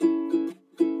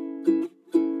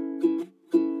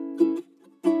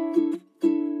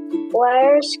Why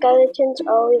are skeletons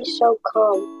always so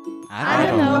calm? I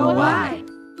don't know why.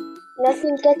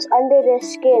 Nothing gets under the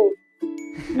skin.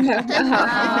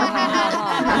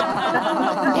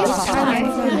 It's time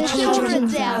for the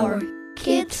Children's Hour,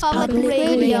 Kids Public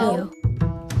Radio.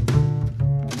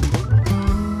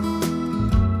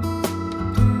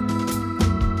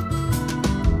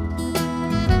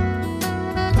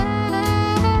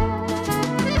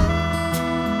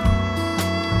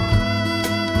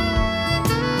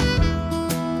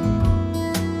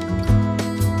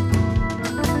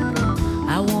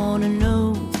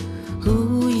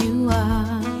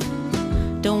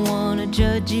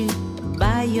 Judge you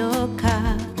by your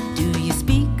car. Do you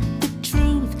speak the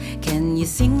truth? Can you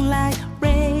sing like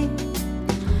rain?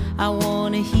 I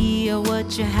wanna hear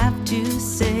what you have to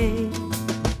say.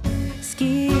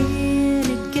 Skin,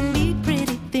 it can be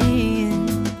pretty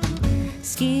thin.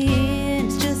 Skin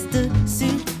is just the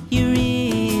suit you're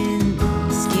in.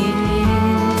 Skin.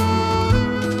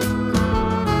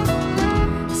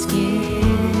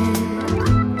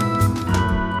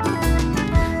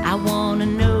 I wanna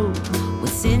know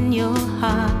what's in your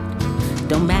heart.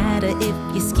 Don't matter if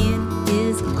your skin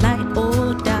is light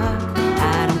or dark.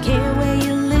 I don't care where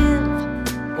you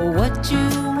live or what you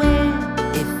wear.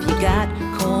 If you got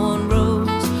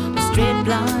cornrows or straight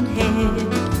blonde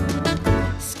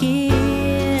hair.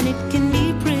 Skin, it can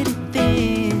be pretty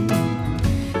thin.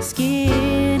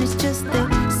 Skin is just the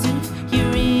suit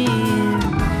you're in.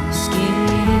 Skin.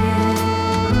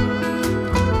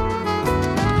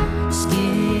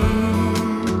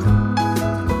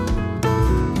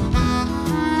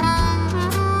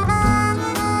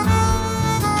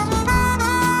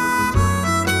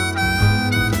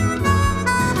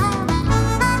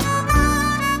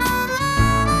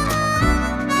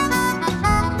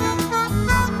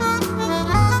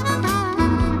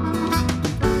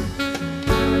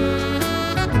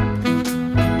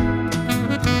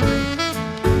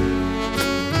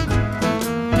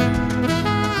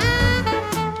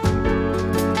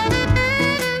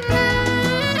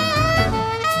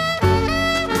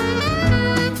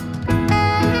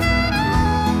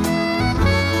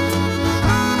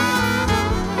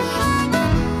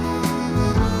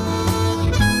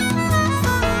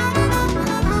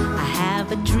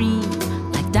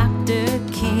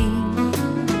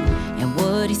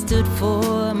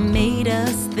 For made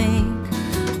us think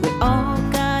we're all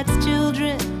God's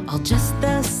children, all just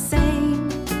the same,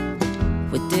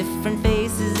 with different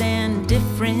faces and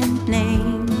different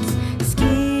names.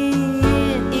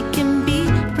 Skin, it can be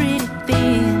pretty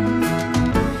thin.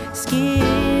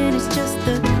 Skin is just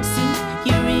the suit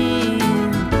you're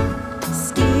in.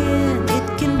 Skin, it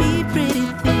can be pretty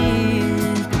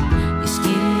thin. Your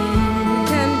skin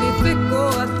can be thick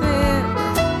or thin.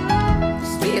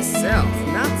 Just be yourself,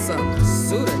 not some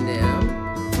pseudonym.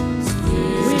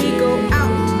 We go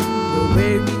out the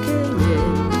way we came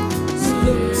in. You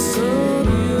look so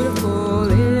beautiful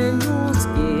in your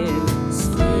skin.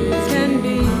 Can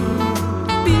be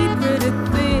pretty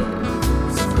thin.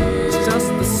 It's just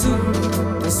the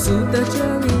suit that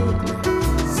you're in.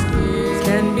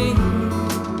 Can be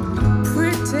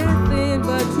pretty thin,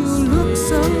 but you look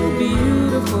so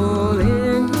beautiful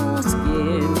in your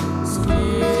skin.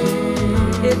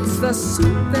 It's the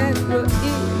suit that you're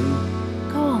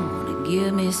in. Go on and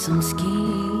give me some skin.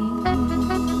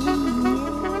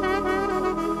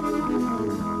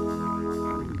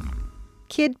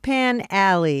 Kid Pan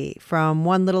Alley from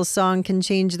One Little Song Can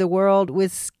Change the World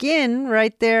with Skin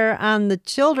right there on the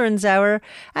Children's Hour.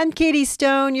 I'm Katie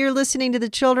Stone. You're listening to the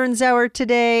Children's Hour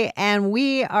today, and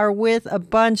we are with a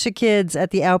bunch of kids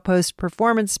at the Outpost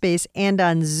Performance Space and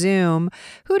on Zoom.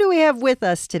 Who do we have with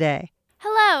us today?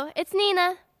 Hello, it's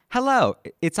Nina. Hello,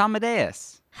 it's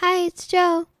Amadeus. Hi, it's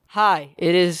Joe. Hi,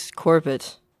 it is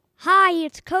Corbett. Hi,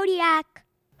 it's Kodiak.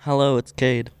 Hello, it's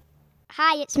Cade.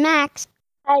 Hi, it's Max.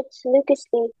 Hi, it's Lucas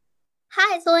Lee.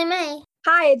 Hi, it's Lily Mae.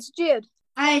 Hi, it's Jude.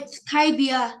 Hi, it's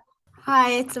Kaibia.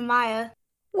 Hi, it's Amaya.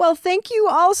 Well, thank you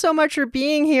all so much for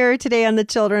being here today on the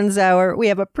Children's Hour. We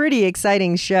have a pretty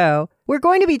exciting show. We're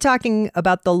going to be talking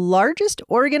about the largest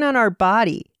organ on our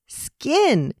body,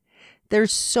 skin.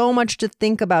 There's so much to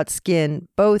think about skin,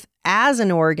 both as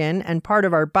an organ and part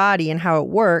of our body and how it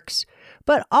works,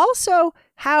 but also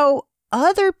how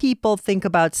other people think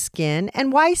about skin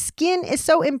and why skin is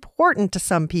so important to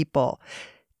some people.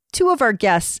 Two of our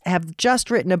guests have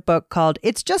just written a book called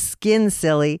It's Just Skin,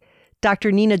 Silly,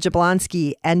 Dr. Nina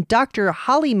Jablonski and Dr.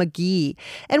 Holly McGee.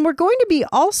 And we're going to be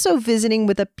also visiting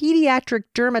with a pediatric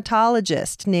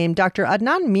dermatologist named Dr.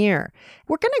 Adnan Mir.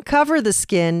 We're going to cover the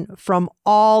skin from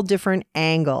all different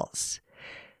angles.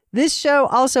 This show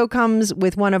also comes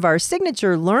with one of our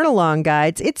signature learn-along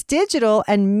guides. It's digital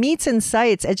and meets and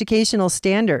cites educational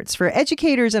standards. For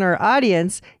educators in our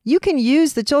audience, you can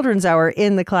use the Children's Hour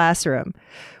in the classroom.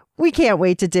 We can't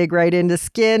wait to dig right into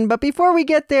skin, but before we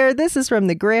get there, this is from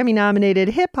the Grammy-nominated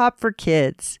Hip Hop for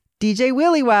Kids. DJ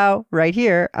Willie Wow, right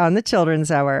here on the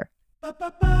Children's Hour. Have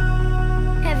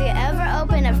you ever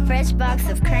opened a fresh box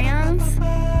of crayons?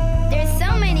 There's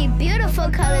so many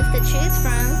beautiful colors to choose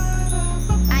from.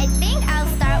 I think I'll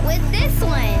start with this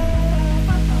one.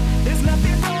 There's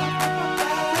nothing wrong with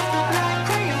the black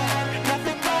crayon.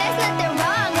 There's nothing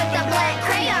wrong with the black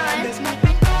crayon. There's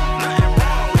nothing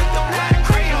wrong with the black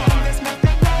crayon.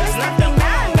 There's nothing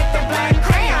wrong with the black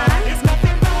crayon. There's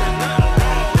nothing wrong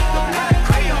with the black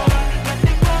crayon.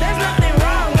 There's nothing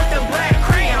wrong with the black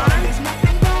crayon. There's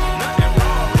nothing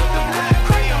wrong with the black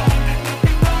crayon.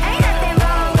 Ain't nothing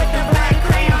wrong with the black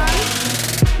crayon.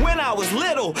 When I was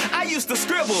little, I used to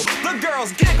scribble, the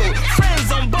girls giggle.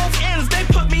 Friends on both ends, they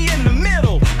put me in the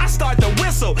middle. I start to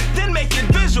whistle, then make it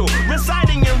visual.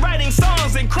 Reciting and writing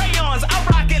songs in crayons, I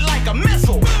rock it like a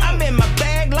missile. I'm in my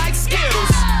bag like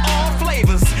Skittles, all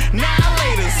flavors,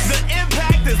 annihilators. The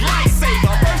impact is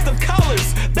lightsaber, a burst of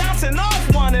colors, bouncing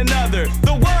off one another.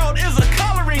 The world is a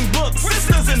coloring book,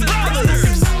 sisters and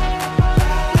brothers.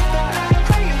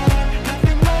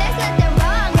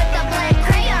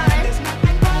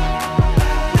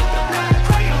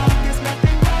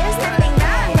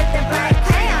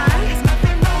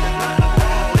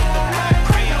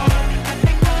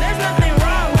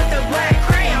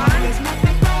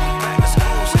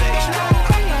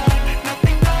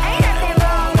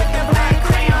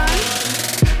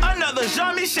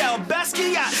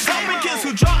 Helping kids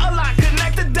who draw a lot,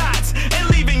 connect the dots, and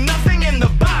leaving nothing in the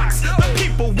box. The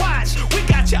people watch, we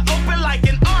got you open like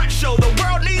an art show. The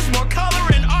world needs more color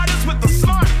and artists with the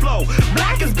smart flow.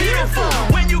 Black is beautiful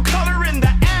when you color in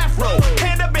the afro.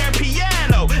 Panda bear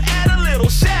piano, add a little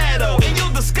shadow, and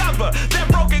you'll discover that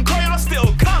broken crayon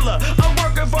still color. A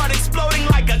work of art exploding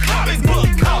like a comic book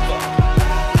cover.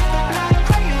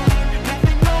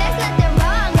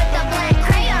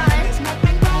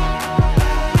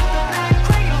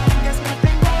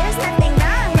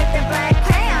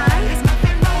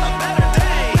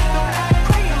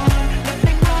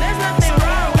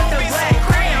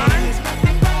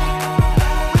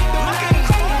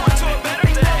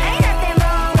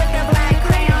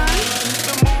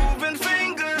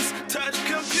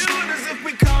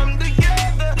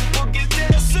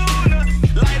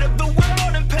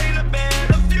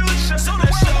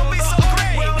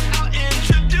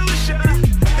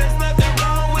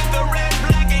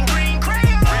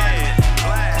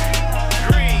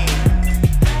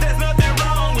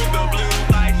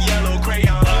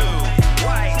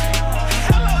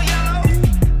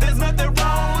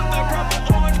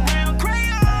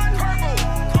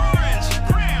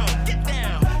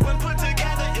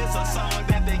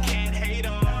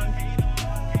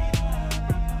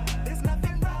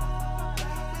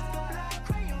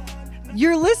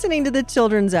 You're listening to the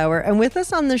Children's Hour, and with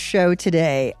us on the show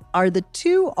today are the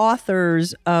two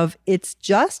authors of It's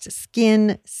Just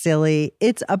Skin Silly.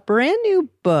 It's a brand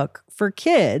new book for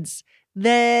kids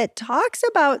that talks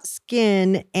about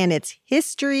skin and its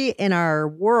history in our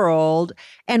world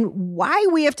and why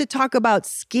we have to talk about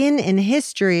skin and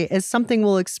history is something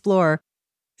we'll explore.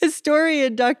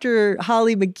 Historian Dr.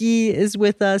 Holly McGee is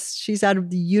with us. She's out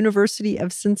of the University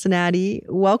of Cincinnati.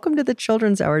 Welcome to the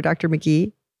Children's Hour, Dr.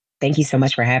 McGee. Thank you so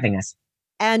much for having us.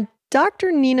 And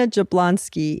Dr. Nina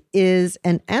Jablonski is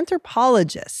an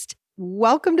anthropologist.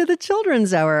 Welcome to the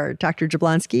Children's Hour, Dr.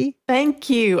 Jablonski. Thank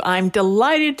you. I'm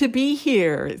delighted to be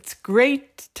here. It's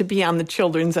great to be on the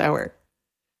Children's Hour.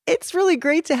 It's really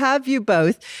great to have you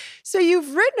both. So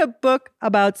you've written a book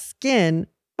about skin,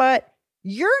 but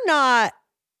you're not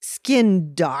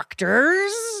skin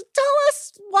doctors. Tell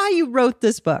us why you wrote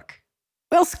this book.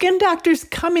 Well, skin doctors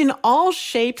come in all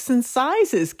shapes and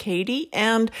sizes, Katie,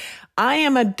 and I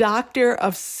am a doctor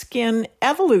of skin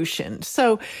evolution.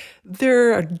 So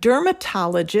there are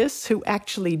dermatologists who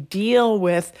actually deal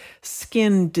with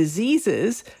skin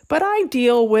diseases, but I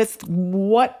deal with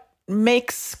what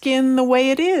makes skin the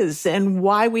way it is and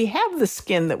why we have the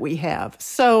skin that we have.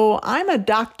 So I'm a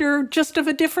doctor just of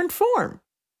a different form.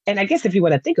 And I guess if you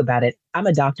want to think about it, I'm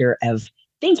a doctor of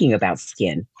thinking about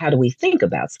skin. How do we think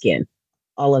about skin?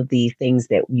 All of the things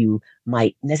that you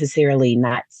might necessarily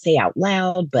not say out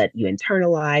loud, but you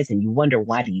internalize and you wonder,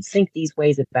 why do you think these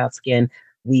ways about skin?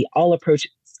 We all approach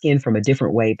skin from a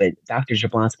different way, but Dr.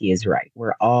 Jablonski is right.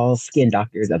 We're all skin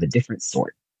doctors of a different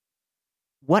sort.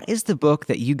 What is the book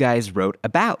that you guys wrote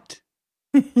about?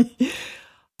 It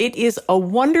is a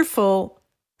wonderful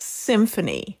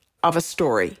symphony of a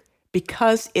story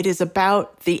because it is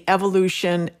about the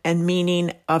evolution and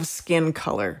meaning of skin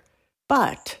color.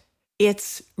 But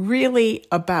it's really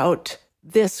about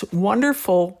this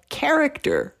wonderful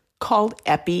character called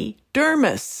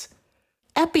epidermis.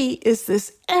 Epi is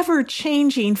this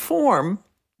ever-changing form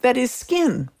that is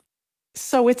skin.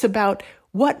 So it's about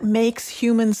what makes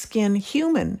human skin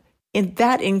human. And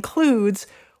that includes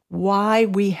why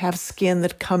we have skin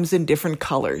that comes in different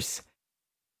colors.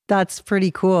 That's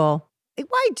pretty cool.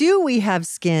 Why do we have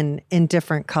skin in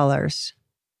different colors?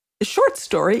 The short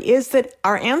story is that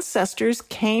our ancestors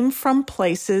came from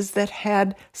places that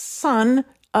had sun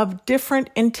of different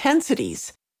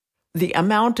intensities. The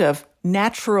amount of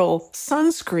natural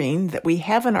sunscreen that we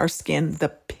have in our skin, the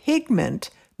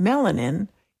pigment, melanin,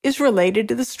 is related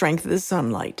to the strength of the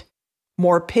sunlight.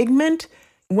 More pigment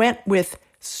went with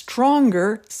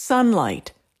stronger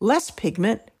sunlight. Less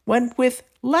pigment went with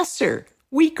lesser,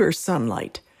 weaker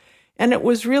sunlight. And it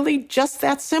was really just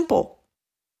that simple.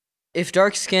 If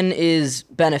dark skin is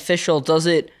beneficial, does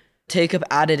it take up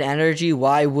added energy?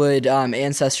 Why would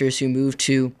ancestors who moved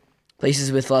to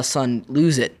places with less sun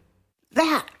lose it?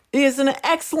 That is an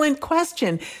excellent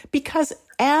question, because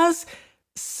as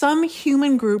some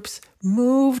human groups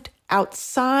moved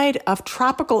outside of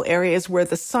tropical areas where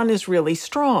the sun is really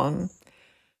strong,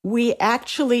 we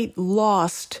actually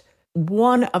lost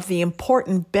one of the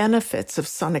important benefits of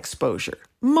sun exposure.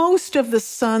 Most of the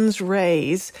sun's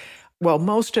rays,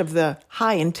 most of the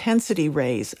high-intensity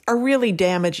rays are really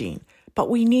damaging, but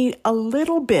we need a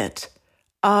little bit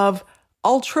of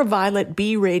ultraviolet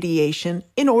B radiation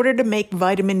in order to make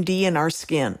vitamin D in our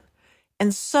skin.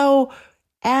 And so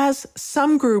as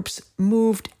some groups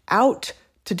moved out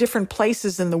to different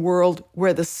places in the world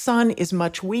where the sun is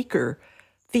much weaker,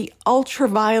 the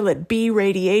ultraviolet B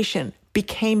radiation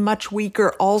became much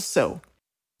weaker also.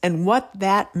 And what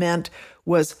that meant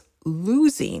was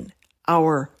losing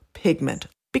our pigment,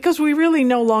 because we really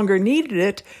no longer needed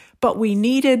it, but we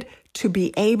needed to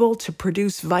be able to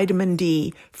produce vitamin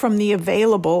D from the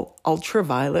available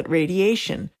ultraviolet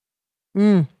radiation.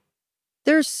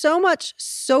 There's so much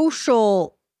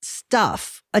social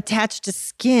stuff attached to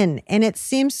skin, and it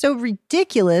seems so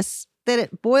ridiculous that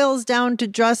it boils down to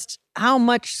just how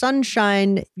much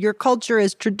sunshine your culture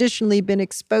has traditionally been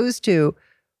exposed to.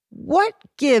 What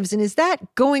gives, and is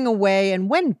that going away, and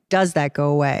when does that go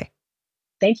away?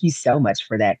 Thank you so much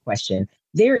for that question.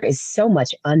 There is so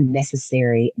much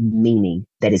unnecessary meaning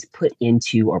that is put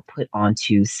into or put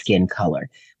onto skin color.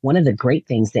 One of the great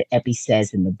things that Epi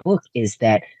says in the book is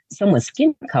that someone's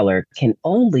skin color can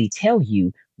only tell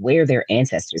you where their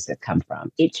ancestors have come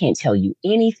from. It can't tell you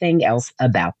anything else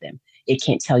about them. It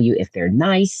can't tell you if they're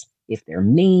nice, if they're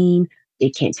mean.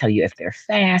 It can't tell you if they're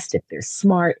fast, if they're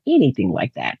smart, anything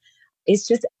like that. It's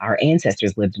just our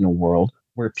ancestors lived in a world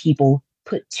where people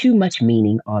put too much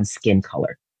meaning on skin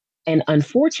color. And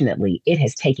unfortunately, it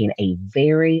has taken a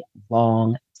very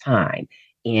long time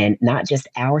in not just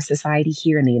our society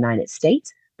here in the United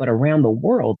States, but around the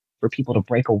world for people to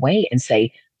break away and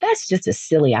say, that's just a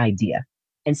silly idea.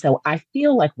 And so I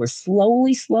feel like we're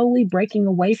slowly breaking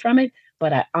away from it.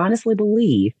 But I honestly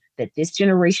believe that this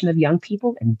generation of young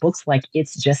people and books like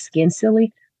It's Just Skin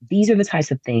Silly, these are the types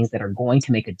of things that are going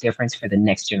to make a difference for the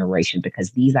next generation,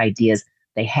 because these ideas,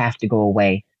 they have to go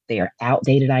away. They are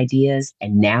outdated ideas,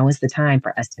 and now is the time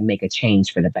for us to make a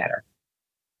change for the better.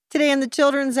 Today in the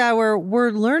Children's Hour, we're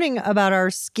learning about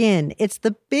our skin. It's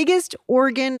the biggest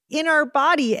organ in our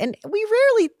body, and we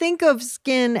rarely think of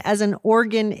skin as an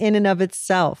organ in and of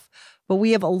itself, but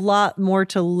we have a lot more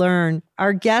to learn.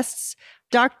 Our guests,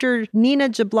 Dr. Nina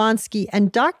Jablonski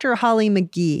and Dr. Holly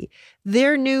McGee.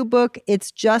 Their new book, It's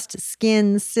Just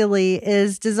Skin Silly,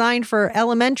 is designed for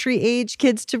elementary age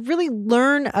kids to really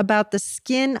learn about the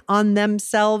skin on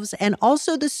themselves and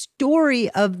also the story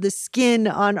of the skin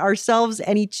on ourselves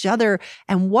and each other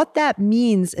and what that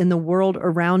means in the world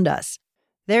around us.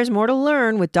 There's more to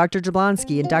learn with Dr.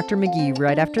 Jablonski and Dr. McGee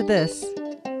right after this.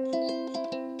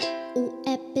 Oh,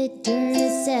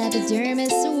 epidermis,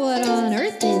 epidermis, what on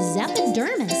earth is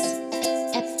epidermis?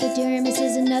 Epidermis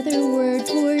is another word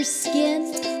for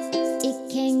skin.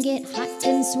 It can get hot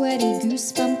and sweaty,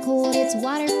 goosebump cold. It's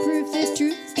waterproof if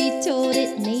truth be told.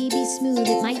 It may be smooth,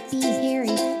 it might be hairy.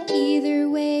 Either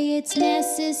way, it's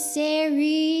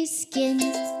necessary skin.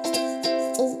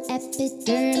 Oh,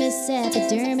 epidermis,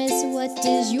 epidermis, what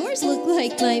does yours look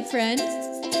like, my friend?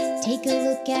 Take a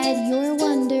look at your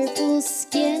wonderful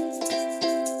skin.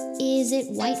 Is it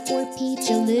white or peach,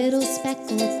 a little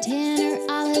speckled, tan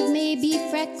or olive, maybe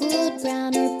freckled,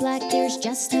 brown or black? There's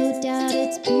just no doubt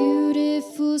it's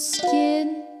beautiful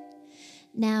skin.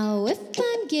 Now, if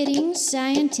I'm getting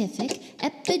scientific,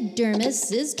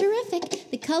 epidermis is terrific.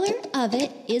 The color of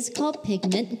it is called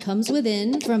pigment and comes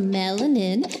within from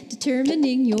melanin,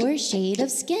 determining your shade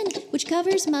of skin, which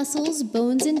covers muscles,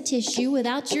 bones, and tissue.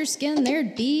 Without your skin,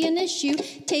 there'd be an issue.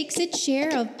 Takes its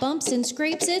share of bumps and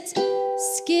scrapes its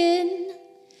skin.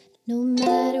 No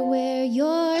matter where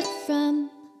you're from,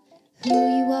 who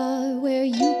you are, where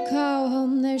you call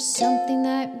home, there's something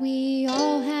that we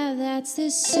all have that's the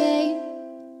same.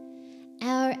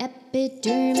 Our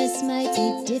epidermis might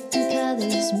be different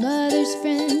colors, mothers,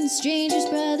 friends, strangers,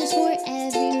 brothers, for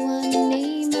everyone the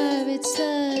name of it's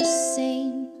the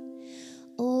same.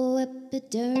 Oh,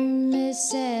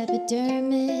 epidermis,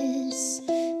 epidermis,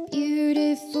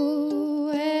 beautiful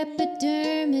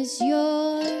epidermis,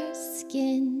 your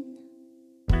skin.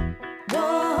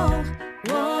 Whoa,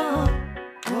 whoa,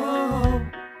 whoa.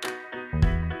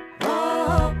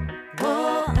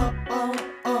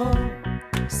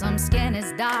 Some skin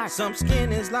is dark, Some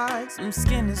skin is light, some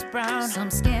skin is brown, some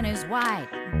skin is white.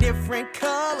 different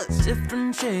colors,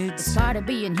 Different shades. It's part of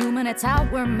being human, it's how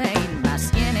we're made. My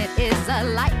skin, it is a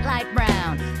light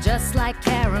brown, just like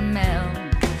caramel.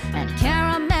 And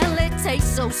caramel, it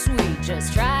tastes so sweet.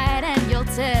 Just try it and you'll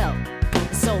tell.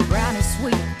 So brown is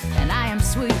sweet, and I am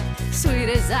sweet, sweet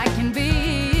as I can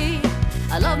be.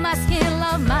 I love my skin,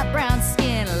 love my brown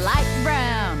skin, light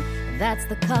brown. That's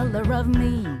the color of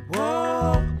me.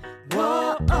 Whoa,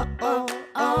 whoa, oh, oh,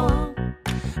 oh.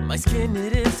 My skin,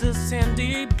 it is a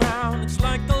sandy brown. It's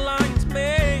like the lion's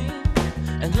mane.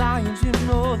 And lions, you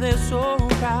know, they're so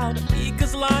proud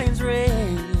because lions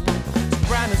reign. So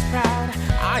brown is proud,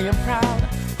 I am proud,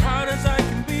 proud as I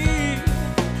can be.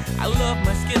 I love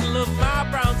my skin, love my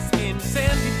brown skin,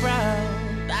 sandy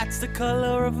brown. That's the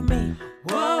color of me.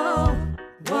 Whoa,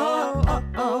 whoa, oh,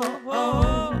 oh,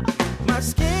 oh. My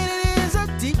skin is a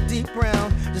deep, deep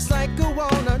brown, just like a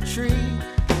walnut tree.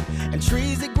 And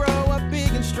trees that grow up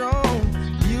big and strong,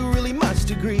 you really must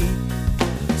agree.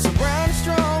 So brown is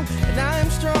strong, and I am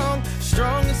strong,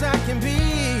 strong as I can be.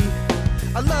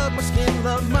 I love my skin,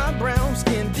 love my brown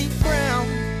skin, deep brown.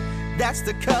 That's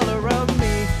the color of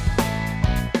me.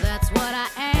 That's what I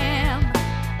am.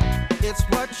 It's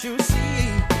what you see.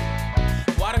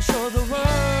 What I show the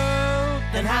world,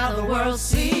 And how the world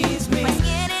sees me. My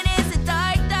skin, it is a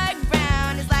dark, dark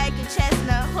brown. It's like a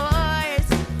chestnut horse.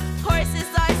 Horses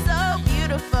are so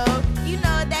beautiful. You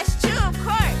know that's true, of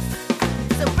course.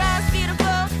 So brown's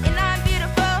beautiful, and I'm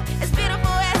beautiful, as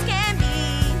beautiful as can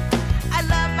be. I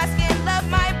love my skin, love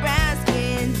my brown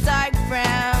skin, dark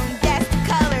brown. That's the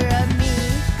color of me.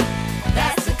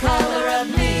 That's the color of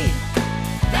me.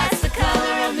 That's the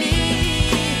color of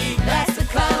me. That's the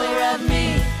color of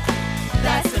me.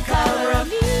 That's the color of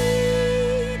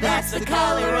me. That's the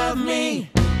color of me.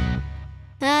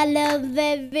 I love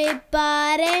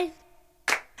everybody.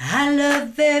 I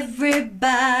love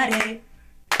everybody.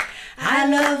 I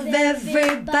love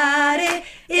everybody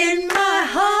in my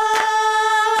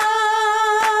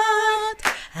heart.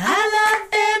 I love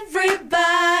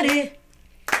everybody.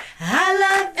 I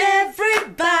love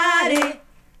everybody.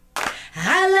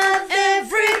 I love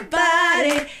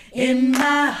everybody in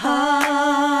my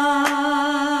heart.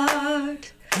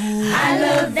 I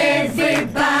love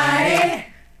everybody.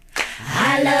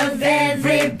 I love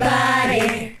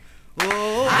everybody.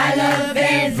 I love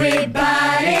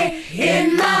everybody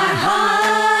in my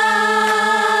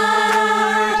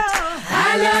heart.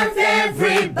 I love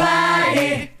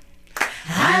everybody.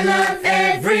 I love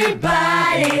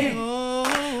everybody.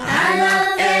 I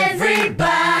love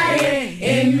everybody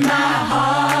in my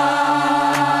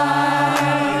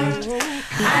heart.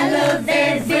 I love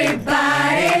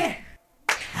everybody.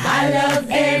 I love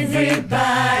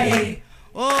everybody.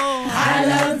 I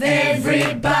love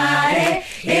everybody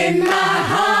in my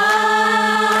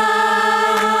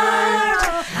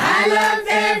heart. I love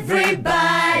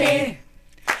everybody.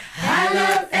 I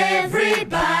love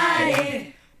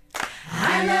everybody.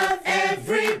 I love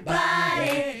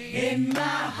everybody in my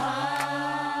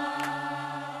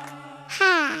heart.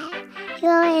 Hi,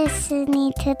 you're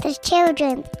listening to the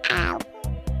Children's Hour,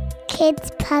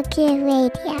 Kids Pocket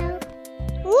Radio.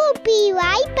 We'll be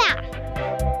right back.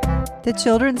 The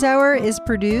Children's Hour is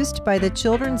produced by the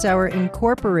Children's Hour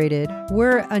Incorporated.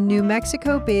 We're a New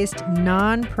Mexico-based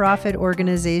nonprofit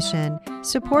organization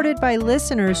supported by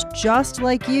listeners just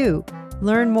like you.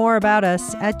 Learn more about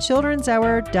us at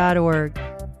childrenshour.org.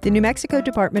 The New Mexico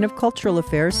Department of Cultural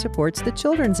Affairs supports the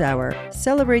Children's Hour.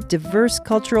 Celebrate diverse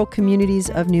cultural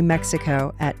communities of New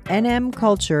Mexico at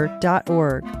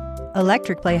nmculture.org.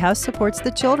 Electric Playhouse supports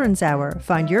the Children's Hour.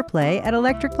 Find your play at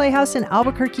Electric Playhouse in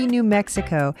Albuquerque, New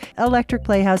Mexico,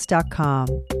 electricplayhouse.com.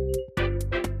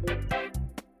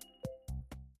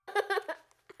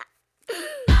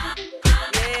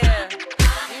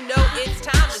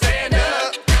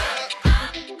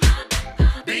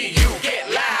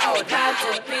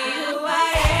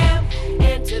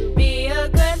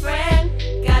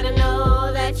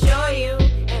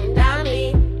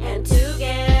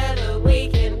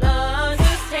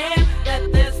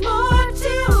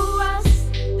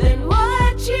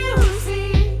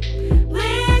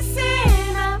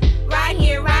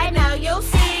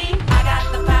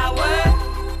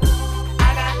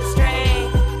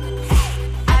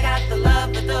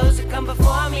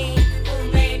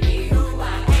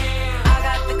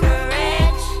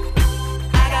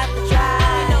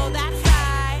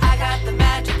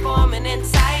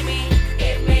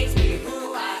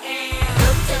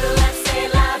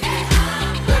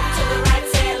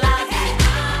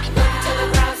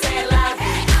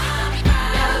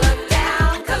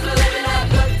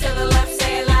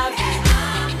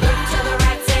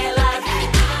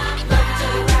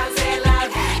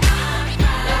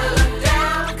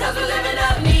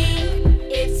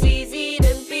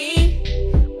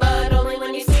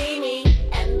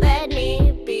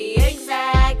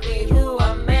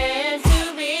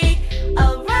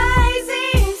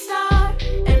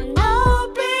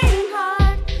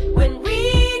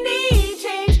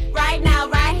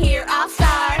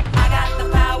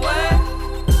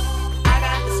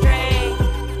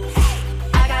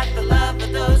 love for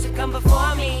those who come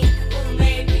before me, who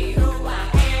made me who I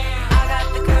am. I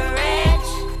got the courage,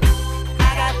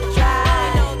 I got the drive,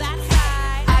 I know that's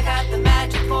right. I got the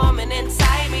magic forming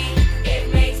inside me.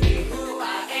 It makes me who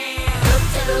I am. Look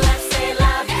to the left, say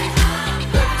love.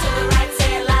 Look to the right,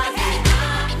 say love.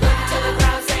 Look to the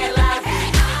ground, say love.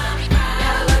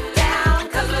 Never look down,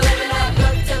 'cause we're living up.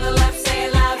 Look to the left, say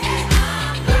love.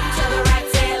 Look to the right,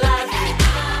 say love.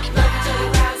 Look to the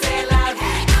ground, say love.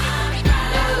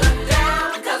 Never look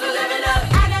down, 'cause we're living up.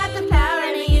 I got the power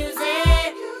and I use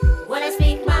it when I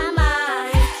speak my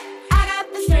mind. I got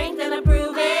the strength and I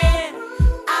prove it.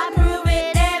 I prove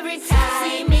it every time.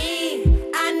 See me,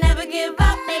 I never give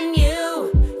up, and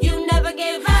you never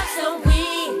give up. So we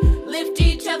lift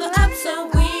each other up, so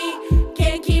we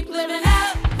can keep living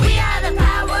up. We are the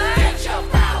power. Get your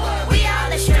power. We are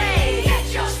the strength.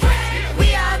 Get your strength.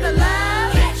 We are the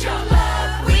love. Get your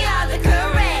love. We are the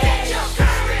courage. Get your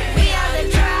courage. We are the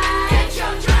drive. Get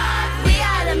your drive. We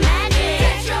are the magic.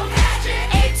 Get your magic.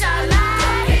 It's our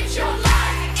life. Get your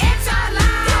life. It's our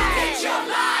life. Get your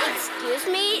life. Excuse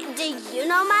me, do you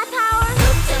know my power?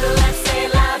 Look to the left, say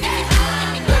love.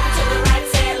 Look to the right,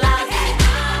 say love.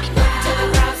 Look to the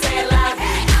ground, say love.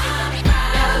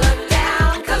 Never look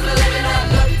down, 'cause we're living up.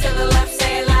 Look to the left,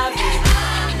 say love.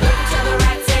 Look to the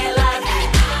right, say love.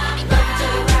 Look to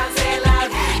the ground, say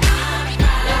love.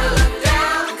 Never look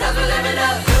down, 'cause we're living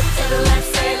up. Look to the left,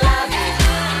 say love.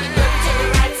 Look to the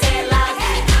right, say love.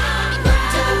 Look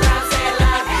to the ground, say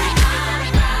love.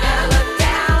 Never look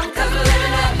down, 'cause we're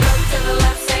living up. Look to the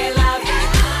left, say love.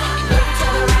 Look to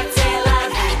the right, say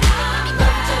love.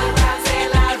 Look to the ground, say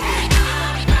love.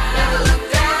 Never look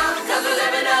down, 'cause we're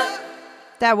living up.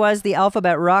 That was the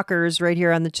Alphabet Rockers right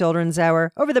here on the Children's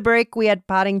Hour. Over the break, we had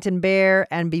Poddington Bear,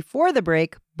 and before the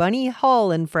break, Bunny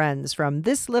Hull and Friends from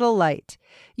This Little Light.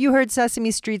 You heard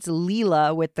Sesame Street's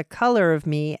Leela with The Color of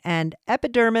Me, and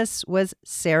Epidermis was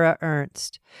Sarah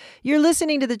Ernst. You're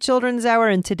listening to the Children's Hour,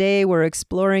 and today we're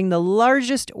exploring the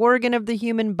largest organ of the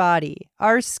human body,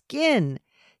 our skin.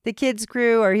 The kids'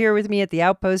 crew are here with me at the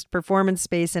Outpost Performance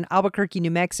Space in Albuquerque, New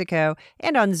Mexico,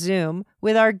 and on Zoom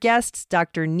with our guests,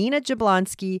 Dr. Nina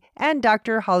Jablonski and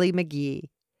Dr. Holly McGee.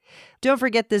 Don't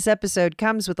forget this episode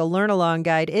comes with a learn-along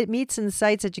guide. It meets and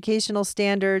cites educational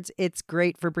standards. It's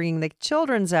great for bringing the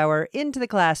Children's Hour into the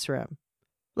classroom.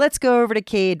 Let's go over to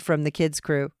Cade from the kids'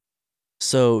 crew.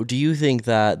 So do you think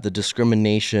that the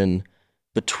discrimination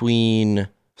between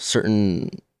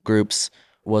certain groups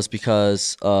was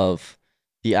because of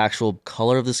the actual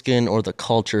color of the skin or the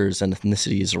cultures and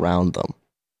ethnicities around them?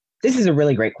 This is a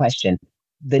really great question.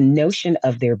 The notion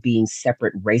of there being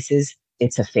separate races,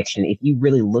 it's a fiction. If you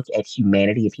really look at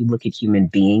humanity, if you look at human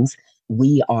beings,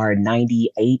 we are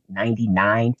 98,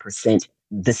 99%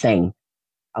 the same.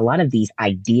 A lot of these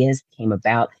ideas came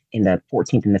about in the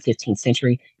 14th and the 15th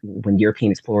century when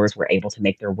European explorers were able to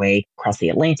make their way across the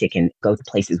Atlantic and go to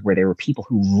places where there were people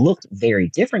who looked very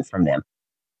different from them.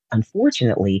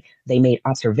 Unfortunately, they made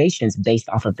observations based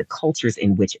off of the cultures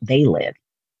in which they lived.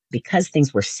 Because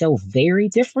things were so very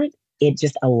different, it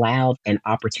just allowed an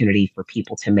opportunity for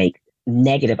people to make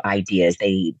negative ideas.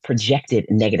 They projected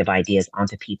negative ideas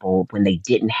onto people when they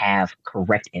didn't have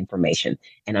correct information.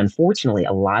 And unfortunately,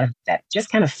 a lot of that just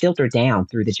kind of filtered down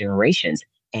through the generations.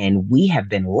 And we have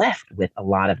been left with a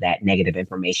lot of that negative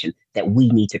information that we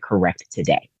need to correct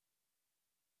today.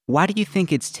 Why do you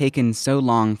think it's taken so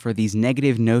long for these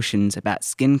negative notions about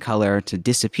skin color to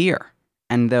disappear?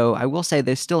 And though I will say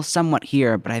they're still somewhat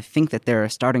here, but I think that they're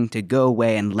starting to go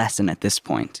away and lessen at this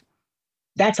point.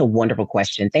 That's a wonderful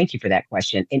question. Thank you for that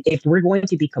question. And if we're going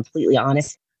to be completely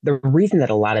honest, the reason that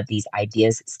a lot of these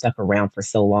ideas stuck around for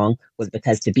so long was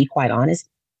because, to be quite honest,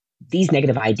 these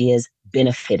negative ideas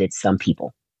benefited some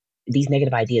people. These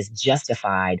negative ideas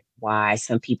justified why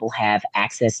some people have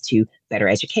access to better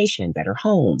education, better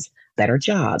homes, better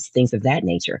jobs, things of that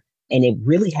nature. And it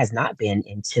really has not been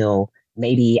until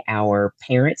maybe our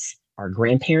parents, our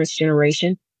grandparents'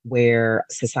 generation, where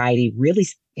society really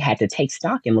had to take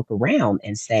stock and look around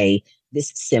and say,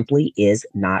 this simply is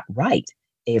not right.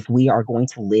 If we are going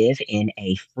to live in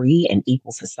a free and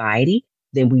equal society,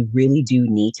 then we really do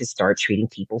need to start treating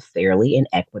people fairly and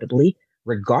equitably,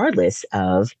 regardless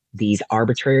of these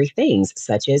arbitrary things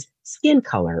such as skin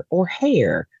color or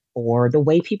hair or the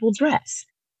way people dress.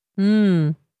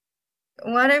 What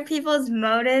are people's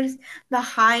motives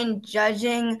behind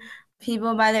judging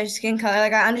people by their skin color?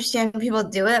 Like, I understand people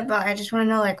do it, but I just want to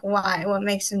know, like, why? What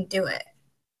makes them do it?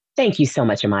 Thank you so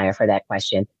much, Amaya, for that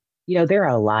question. You know, there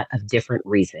are a lot of different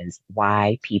reasons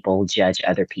why people judge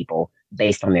other people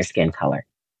based on their skin color.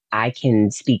 I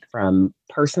can speak from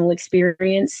personal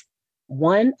experience.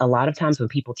 One, a lot of times when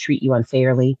people treat you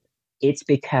unfairly, It's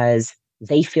because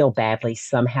they feel badly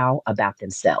somehow about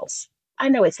themselves. I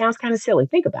know it sounds kind of silly.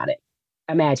 Think about it.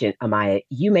 Imagine, Amaya,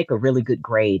 you make a really good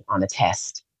grade on a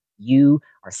test. You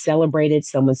are celebrated.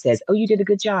 Someone says, "Oh, you did a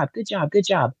good job, good job, good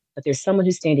job." But there's someone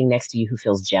who's standing next to you who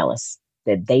feels jealous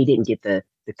that they didn't get the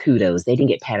kudos, they didn't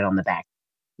get patted on the back.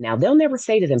 Now, they'll never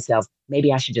say to themselves,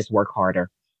 maybe I should just work harder.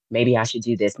 Maybe I should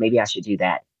do this. Maybe I should do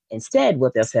that. Instead,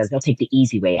 what they'll say is they'll take the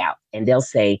easy way out and they'll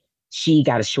say, she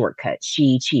got a shortcut.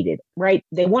 She cheated, right?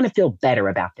 They want to feel better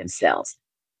about themselves.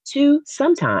 Two,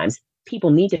 sometimes people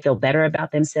need to feel better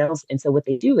about themselves. And so what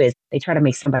they do is they try to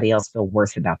make somebody else feel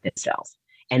worse about themselves.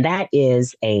 And that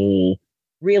is a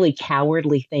really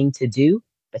cowardly thing to do.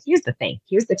 But here's the thing.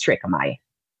 Here's the trick, Amaya.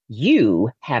 You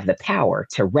have the power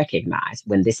to recognize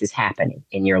when this is happening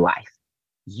in your life.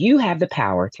 You have the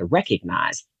power to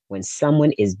recognize when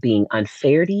someone is being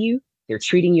unfair to you. They're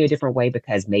treating you a different way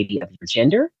because maybe of your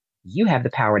gender. You have the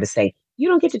power to say, you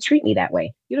don't get to treat me that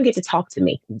way. You don't get to talk to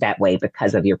me that way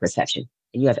because of your perception.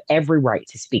 And you have every right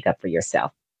to speak up for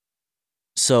yourself.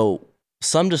 So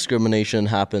some discrimination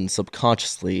happens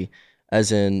subconsciously,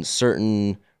 as in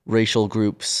certain racial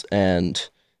groups and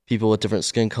people with different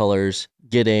skin colors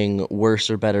getting worse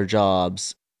or better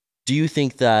jobs. Do you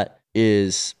think that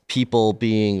is people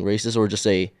being racist or just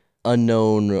a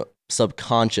unknown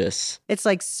subconscious? It's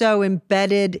like so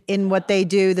embedded in what they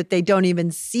do that they don't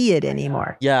even see it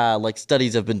anymore. Yeah, like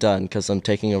studies have been done because I'm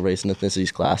taking a race and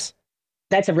ethnicities class.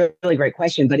 That's a really great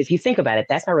question. But if you think about it,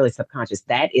 that's not really subconscious.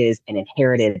 That is an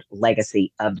inherited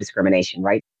legacy of discrimination,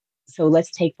 right? So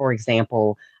let's take, for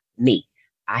example, me.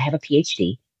 I have a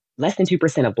PhD. Less than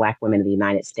 2% of Black women in the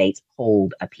United States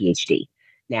hold a PhD.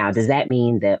 Now, does that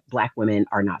mean that Black women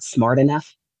are not smart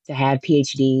enough to have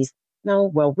PhDs? No,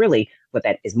 well, really, what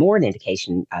that is more an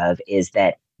indication of is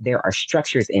that there are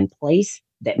structures in place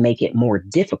that make it more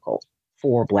difficult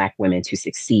for Black women to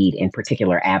succeed in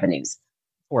particular avenues.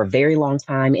 For a very long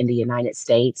time in the United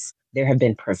States, there have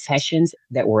been professions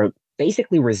that were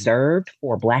basically reserved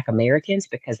for Black Americans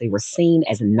because they were seen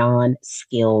as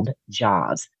non-skilled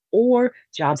jobs or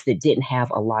jobs that didn't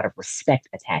have a lot of respect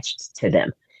attached to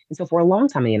them. And so for a long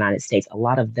time in the United States, a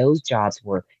lot of those jobs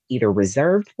were either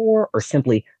reserved for or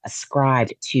simply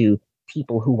ascribed to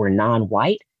people who were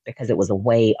non-white because it was a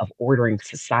way of ordering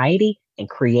society and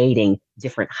creating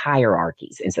different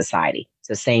hierarchies in society.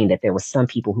 So saying that there were some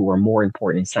people who were more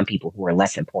important and some people who were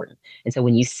less important. And so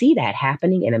when you see that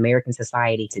happening in American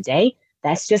society today,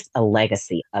 that's just a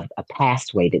legacy of a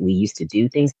past way that we used to do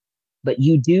things. But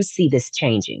you do see this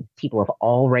changing. People of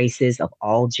all races, of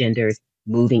all genders,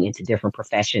 moving into different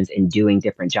professions and doing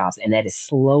different jobs. And that is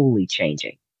slowly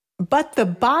changing. But the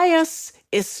bias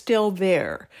is still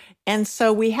there. And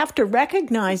so we have to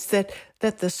recognize that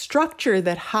the structure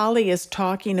that Holly is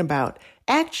talking about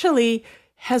actually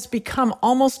has become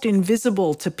almost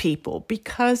invisible to people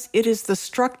because it is the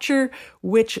structure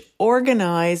which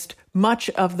organized much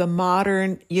of the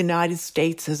modern United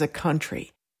States as a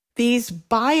country. These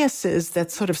biases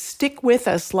that sort of stick with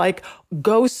us like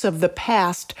ghosts of the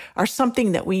past are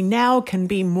something that we now can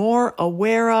be more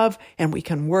aware of and we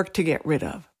can work to get rid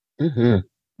of.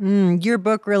 Mm-hmm. Your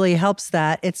book really helps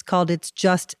that. It's called It's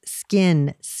Just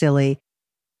Skin, Silly.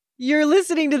 You're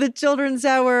listening to the Children's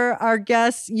Hour. Our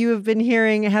guests you have been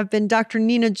hearing have been Dr.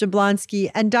 Nina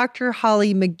Jablonski and Dr.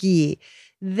 Holly McGee.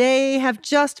 They have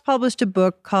just published a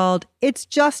book called It's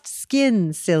Just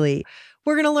Skin, Silly.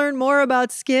 We're going to learn more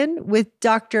about skin with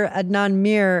Dr. Adnan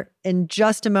Mir in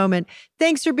just a moment.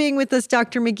 Thanks for being with us,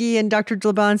 Dr. McGee and Dr.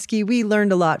 Jablonski. We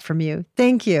learned a lot from you.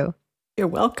 Thank you. You're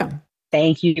welcome.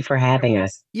 Thank you for having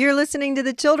us. You're listening to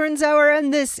the Children's Hour,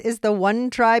 and this is the One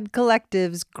Tribe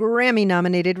Collective's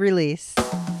Grammy-nominated release.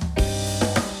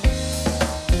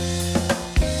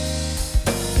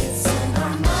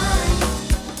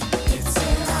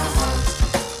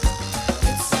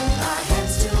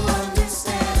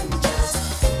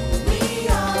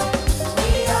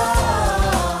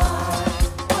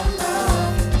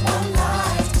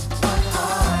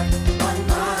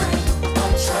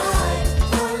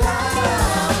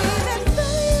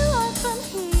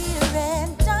 Here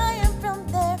and dying from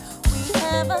there, we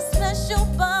have a special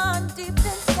bond deep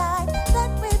inside.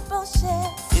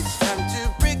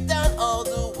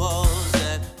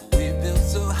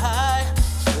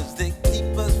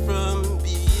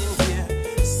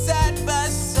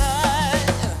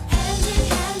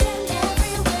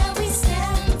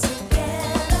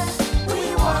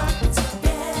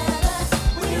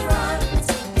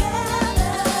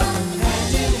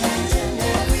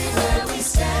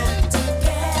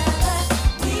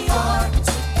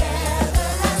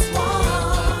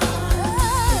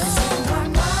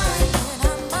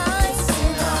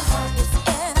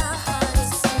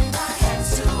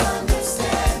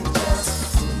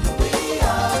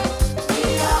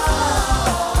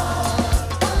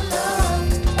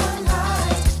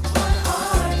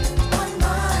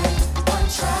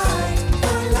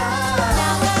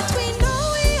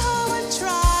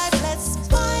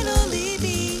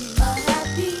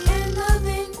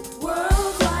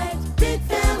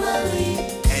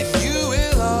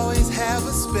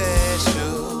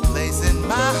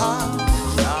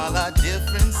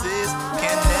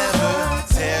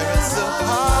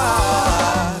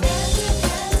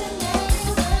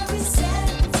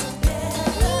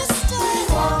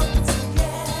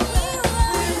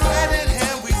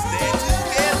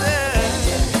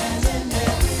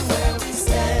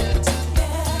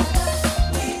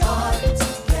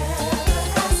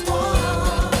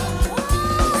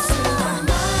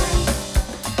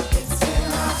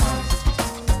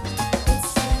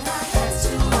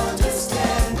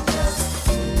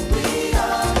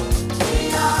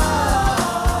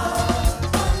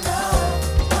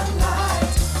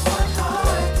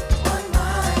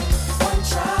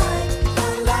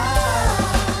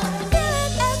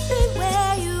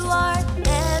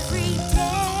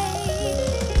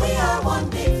 are one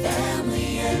big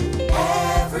family in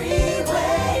every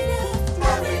way. Lift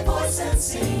every voice and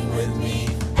sing with me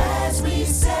as we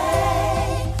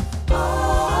say,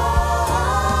 oh.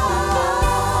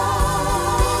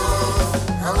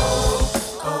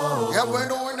 Hello. Yeah, we're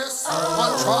doing this.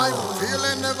 One tribe,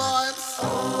 feeling the vibes.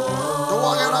 Do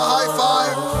I get a high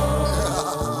five?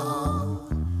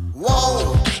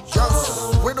 Whoa,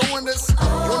 yes, we're doing this.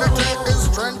 Unity is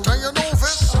strength, and you know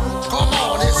this. Come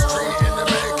on, history in the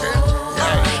making.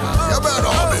 Yeah, you better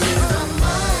believe it.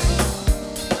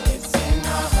 It's in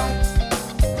our hearts.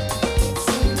 It's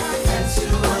in our heads to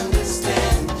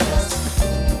understand just who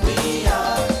we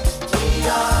are. We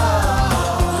are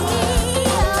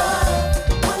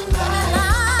one life, one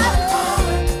heart,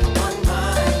 one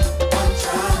mind, one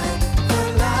tribe for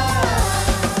life.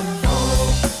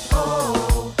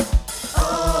 Oh,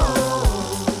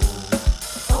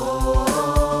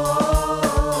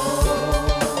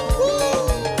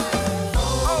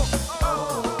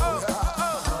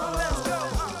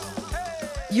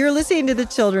 You're listening to the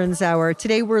Children's Hour.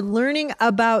 Today we're learning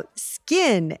about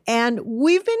skin, and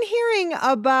we've been hearing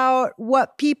about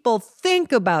what people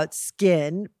think about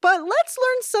skin, but let's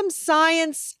learn some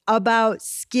science about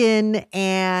skin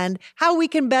and how we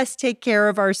can best take care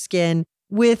of our skin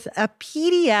with a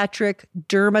pediatric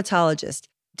dermatologist.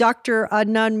 Dr.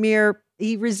 Adnan Mir,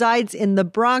 he resides in the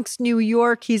Bronx, New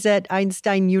York. He's at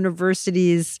Einstein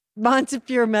University's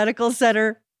Montefiore Medical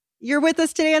Center. You're with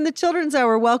us today on the Children's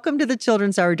Hour. Welcome to the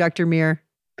Children's Hour, Dr. Mir.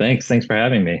 Thanks for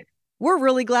having me. We're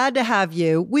really glad to have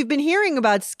you. We've been hearing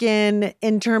about skin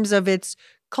in terms of its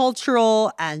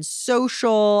cultural and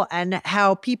social and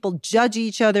how people judge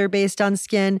each other based on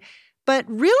skin. But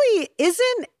really,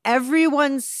 isn't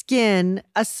everyone's skin,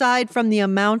 aside from the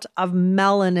amount of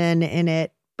melanin in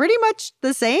it, pretty much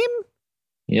the same?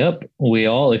 Yep.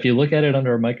 If you look at it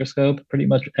under a microscope, pretty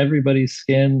much everybody's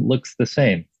skin looks the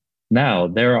same. Now,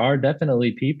 there are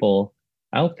definitely people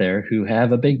out there who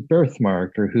have a big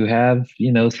birthmark or who have,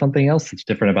 something else that's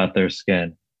different about their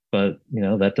skin. But,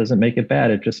 that doesn't make it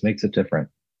bad. It just makes it different.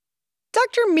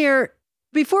 Dr. Mir,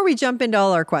 before we jump into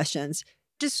all our questions,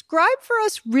 describe for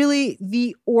us really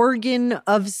the organ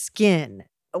of skin.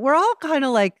 We're all kind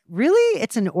of like, really?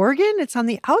 It's an organ? It's on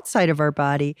the outside of our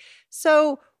body.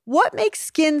 So what makes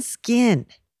skin skin?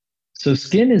 So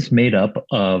skin is made up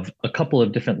of a couple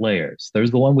of different layers. There's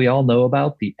the one we all know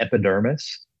about, the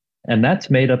epidermis, and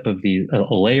that's made up of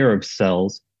a layer of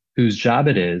cells whose job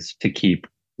it is to keep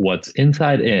what's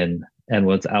inside in and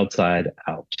what's outside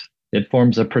out. It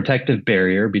forms a protective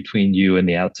barrier between you and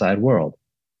the outside world.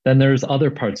 Then there's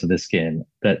other parts of the skin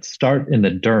that start in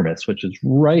the dermis, which is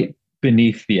right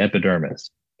beneath the epidermis.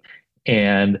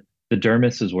 And the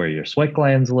dermis is where your sweat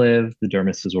glands live. The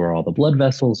dermis is where all the blood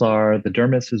vessels are. The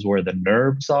dermis is where the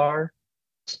nerves are.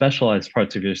 Specialized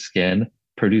parts of your skin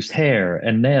produce hair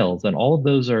and nails, and all of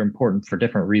those are important for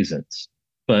different reasons.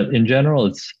 But in general,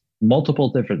 it's multiple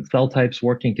different cell types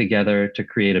working together to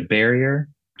create a barrier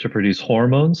to produce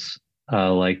hormones,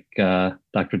 like Dr.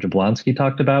 Jablonski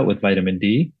talked about with vitamin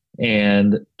D,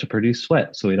 and to produce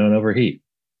sweat so we don't overheat.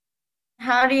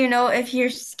 How do you know if your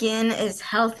skin is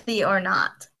healthy or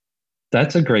not?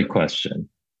 That's a great question.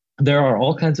 There are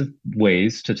all kinds of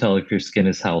ways to tell if your skin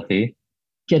is healthy.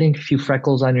 Getting a few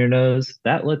freckles on your nose,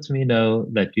 that lets me know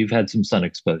that you've had some sun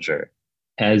exposure.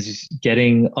 As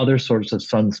getting other sorts of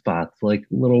sunspots, like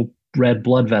little red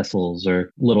blood vessels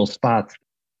or little spots.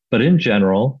 But in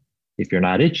general, if you're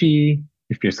not itchy,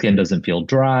 if your skin doesn't feel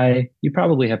dry, you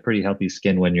probably have pretty healthy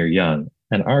skin when you're young.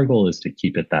 And our goal is to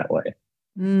keep it that way.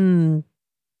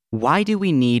 Why do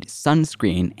we need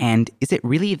sunscreen, and is it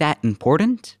really that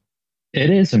important? It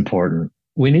is important.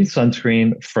 We need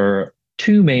sunscreen for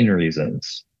two main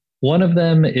reasons. One of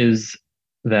them is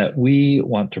that we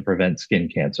want to prevent skin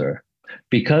cancer.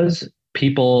 Because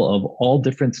people of all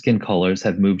different skin colors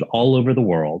have moved all over the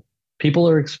world, people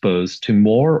are exposed to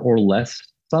more or less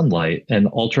sunlight and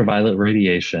ultraviolet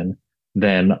radiation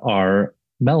than our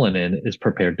melanin is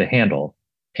prepared to handle.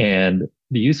 And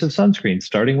the use of sunscreen,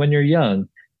 starting when you're young,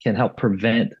 can help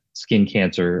prevent skin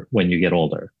cancer when you get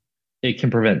older. It can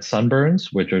prevent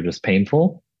sunburns, which are just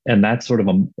painful. And that's sort of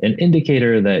an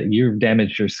indicator that you've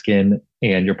damaged your skin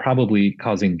and you're probably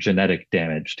causing genetic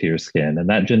damage to your skin. And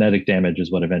that genetic damage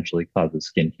is what eventually causes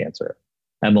skin cancer.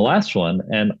 And the last one,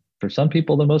 and for some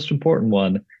people, the most important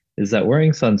one, is that wearing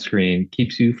sunscreen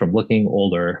keeps you from looking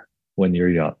older when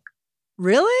you're young.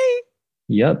 Really?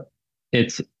 Yep.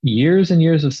 It's years and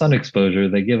years of sun exposure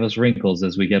that give us wrinkles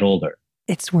as we get older.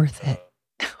 It's worth it.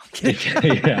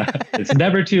 Yeah, it's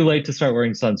never too late to start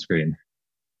wearing sunscreen.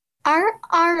 Are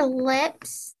our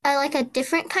lips like a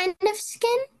different kind of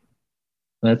skin?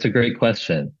 That's a great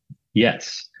question.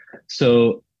 Yes.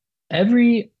 So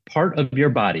every part of your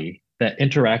body that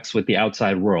interacts with the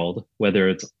outside world, whether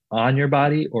it's on your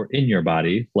body or in your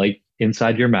body, like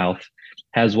inside your mouth,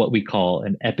 has what we call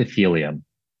an epithelium.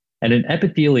 And an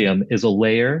epithelium is a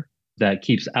layer that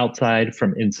keeps outside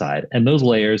from inside. And those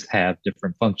layers have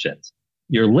different functions.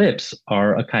 Your lips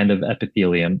are a kind of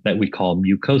epithelium that we call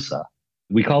mucosa.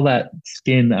 We call that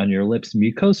skin on your lips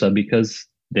mucosa because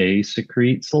they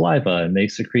secrete saliva and they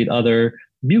secrete other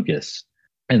mucus.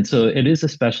 And so it is a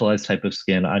specialized type of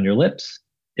skin on your lips.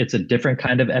 It's a different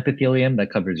kind of epithelium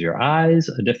that covers your eyes,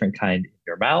 a different kind in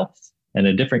your mouth, and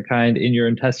a different kind in your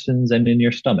intestines and in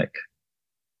your stomach.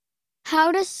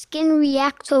 How does skin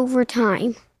react over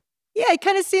time? Yeah, it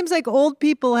kind of seems like old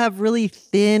people have really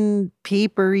thin,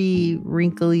 papery,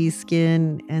 wrinkly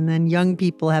skin, and then young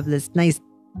people have this nice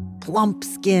plump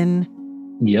skin.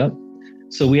 Yep.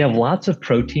 So we have lots of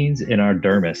proteins in our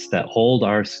dermis that hold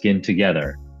our skin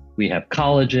together. We have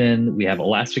collagen, we have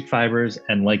elastic fibers,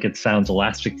 and like it sounds,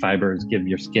 elastic fibers give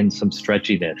your skin some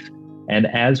stretchiness. And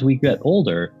as we get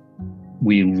older,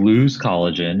 we lose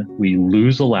collagen, we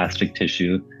lose elastic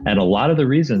tissue, and a lot of the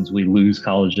reasons we lose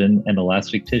collagen and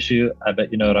elastic tissue, I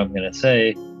bet you know what I'm going to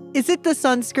say. Is it the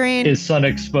sunscreen? Is sun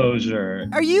exposure.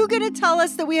 Are you going to tell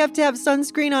us that we have to have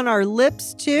sunscreen on our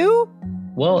lips too?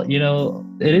 Well,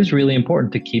 it is really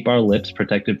important to keep our lips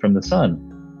protected from the sun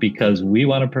because we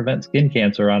want to prevent skin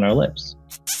cancer on our lips.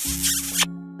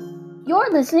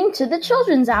 You're listening to the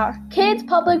Children's Hour, Kids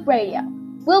Public Radio.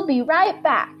 We'll be right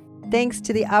back. Thanks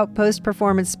to the Outpost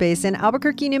Performance Space in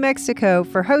Albuquerque, New Mexico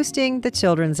for hosting the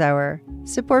Children's Hour.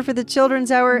 Support for the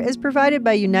Children's Hour is provided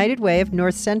by United Way of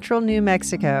North Central New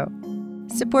Mexico.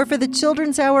 Support for the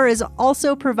Children's Hour is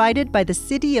also provided by the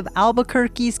City of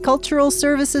Albuquerque's Cultural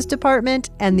Services Department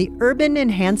and the Urban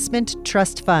Enhancement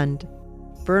Trust Fund.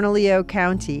 Bernalillo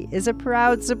County is a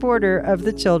proud supporter of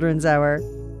the Children's Hour.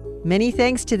 Many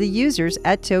thanks to the users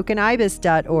at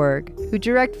tokenibis.org who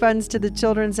direct funds to the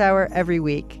Children's Hour every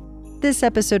week. This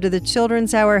episode of the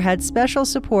Children's Hour had special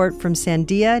support from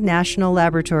Sandia National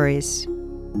Laboratories.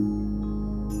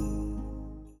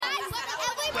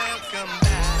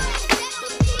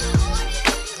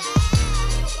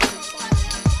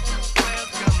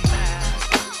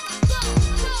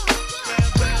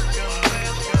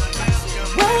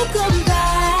 Welcome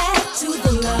back to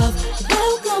the love.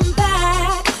 Welcome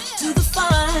back to the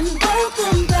fun.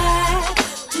 Welcome back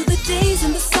to the days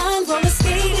in the sun, roller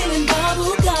skating and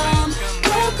bubble gum.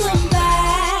 Welcome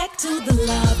back to the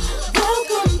love.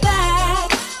 Welcome back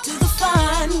to the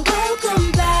fun.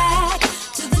 Welcome back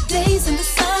to the days in the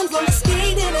sun, roller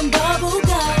skating and bubble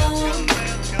gum.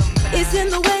 It's in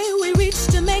the way we reach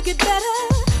to make it better,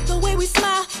 the way we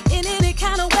smile in any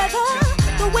kind of weather,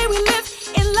 the way we live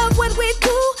in love what we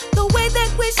do, the way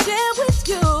that we share with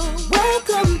you.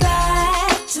 Welcome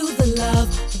back to the love.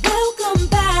 Welcome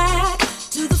back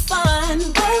to the fun.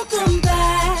 Welcome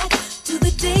back to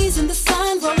the days in the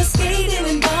sun, roller skating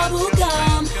and bubble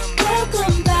gum.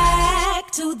 Welcome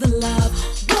back to the love.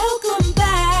 Welcome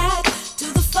back to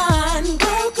the fun.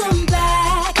 Welcome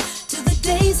back to the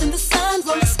days in the sun,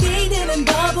 roller skating and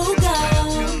bubble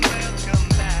gum.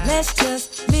 Let's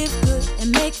just live good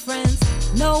and make friends.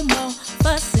 No more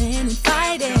fussing and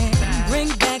fighting. Bring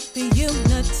back the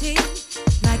unity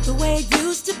like the way it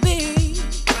used to be.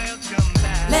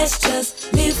 Let's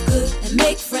just live good and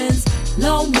make friends.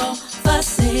 No more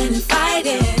fussing and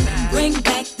fighting. Bring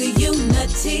back the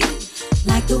unity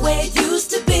like the way it used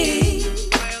to be.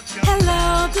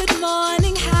 Hello, good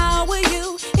morning, how are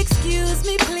you? Excuse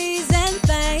me, please, and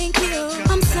thank you.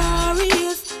 I'm sorry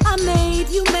if I made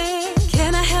you mad.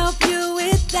 Can I help you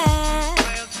with that?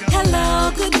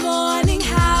 Hello, good morning,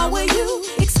 how are you?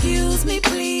 Excuse me,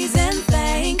 please, and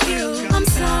thank you. I'm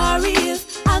sorry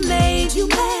if I made you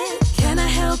mad. Can I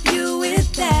help you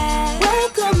with that?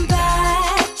 Welcome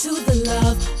back to the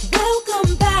love.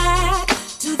 Welcome back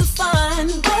to the fun.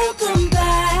 Welcome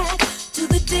back to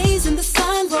the days in the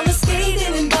sun, roller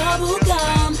skating and bubble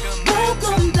gum.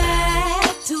 Welcome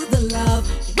back to the love.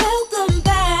 Welcome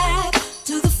back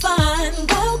to the fun.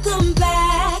 Welcome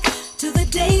back to the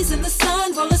days in the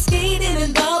sun, roller skating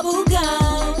and bubble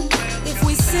gum. If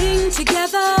we sing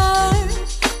together,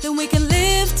 then we can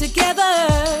live together.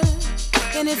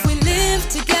 And if we live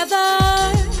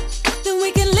together, then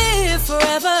we can live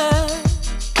forever.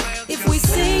 If we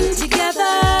sing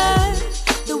together,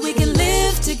 then we can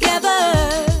live together.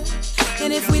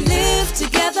 And if we live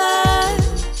together,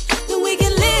 then we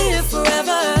can live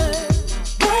forever.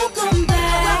 Welcome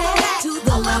back to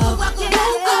the love. Welcome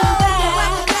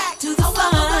back to the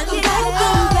fun.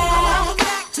 Welcome back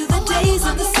to the days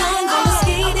of the sun, roller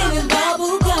skating and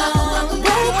bubble gum.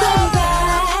 Welcome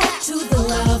back to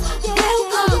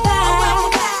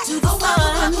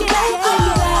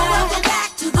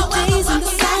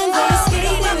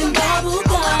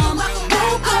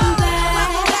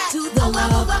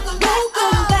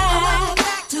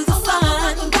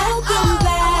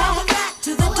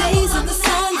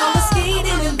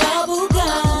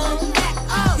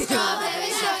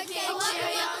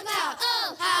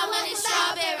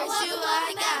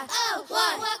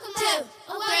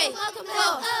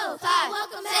 5,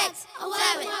 6,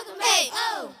 7, 8,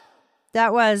 oh.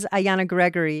 That was Ayanna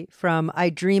Gregory from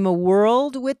I Dream a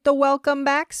World with the Welcome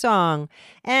Back song.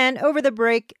 And over the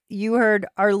break, you heard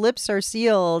Our Lips Are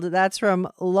Sealed. That's from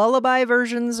Lullaby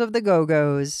Versions of the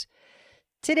Go-Go's.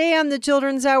 Today on the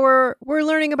Children's Hour, we're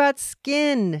learning about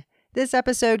skin. This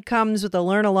episode comes with a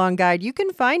learn-along guide. You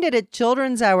can find it at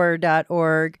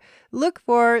childrenshour.org. Look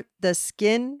for The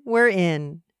Skin We're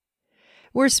In.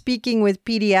 We're speaking with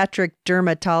pediatric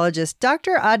dermatologist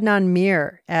Dr. Adnan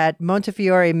Mir at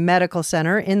Montefiore Medical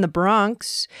Center in the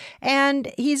Bronx,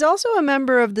 and he's also a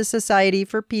member of the Society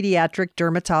for Pediatric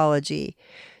Dermatology.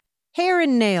 Hair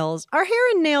and nails. Are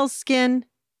hair and nails skin?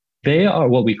 They are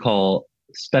what we call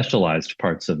specialized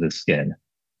parts of the skin.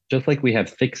 Just like we have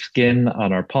thick skin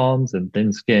on our palms and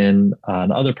thin skin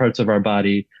on other parts of our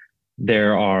body,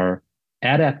 there are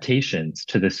adaptations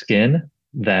to the skin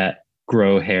that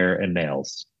grow hair and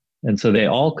nails. And so they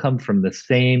all come from the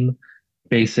same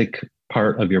basic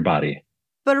part of your body.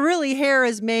 But really, hair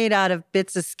is made out of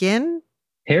bits of skin?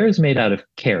 Hair is made out of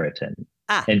keratin.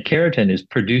 And keratin is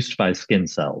produced by skin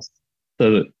cells.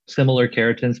 So similar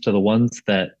keratins to the ones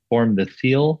that form the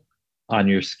seal on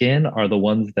your skin are the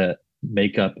ones that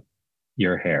make up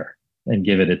your hair and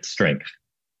give it its strength.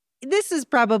 This is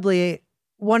probably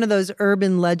one of those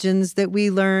urban legends that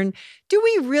we learn. Do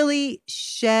we really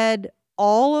shed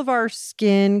all of our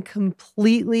skin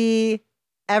completely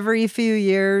every few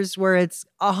years where it's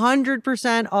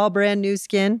 100% all brand new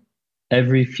skin?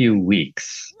 Every few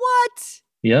weeks. What?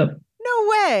 Yep. No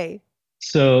way.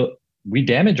 So we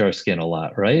damage our skin a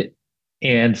lot, right?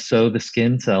 And so the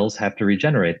skin cells have to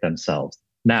regenerate themselves.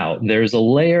 Now, there's a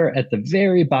layer at the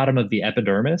very bottom of the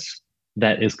epidermis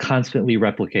that is constantly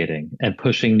replicating and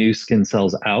pushing new skin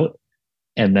cells out.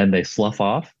 And then they slough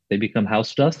off, they become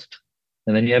house dust,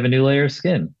 and then you have a new layer of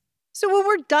skin. So when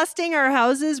we're dusting our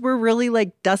houses, we're really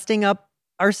like dusting up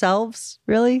ourselves,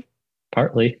 really?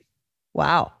 Partly.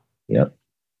 Wow. Yep.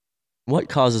 What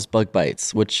causes bug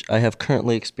bites, which I have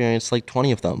currently experienced like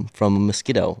 20 of them from a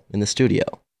mosquito in the studio?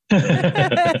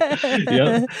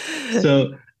 Yep.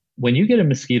 So when you get a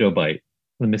mosquito bite,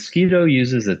 the mosquito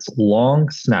uses its long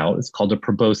snout, it's called a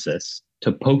proboscis,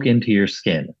 to poke into your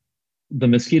skin. The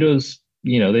mosquitoes,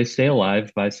 they stay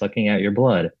alive by sucking out your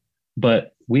blood.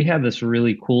 But we have this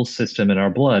really cool system in our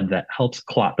blood that helps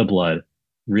clot the blood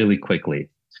really quickly.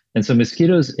 And so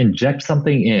mosquitoes inject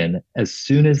something in as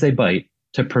soon as they bite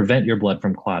to prevent your blood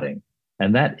from clotting.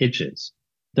 And that itches.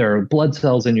 There are blood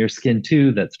cells in your skin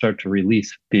too that start to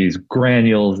release these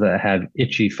granules that have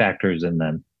itchy factors in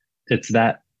them. It's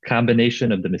that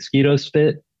combination of the mosquito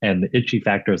spit and the itchy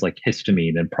factors like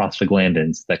histamine and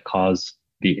prostaglandins that cause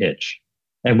the itch.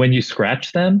 And when you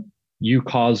scratch them, you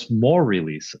cause more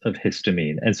release of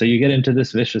histamine. And so you get into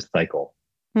this vicious cycle.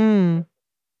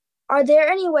 Are there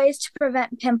any ways to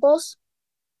prevent pimples?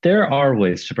 There are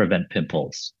ways to prevent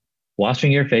pimples.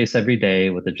 Washing your face every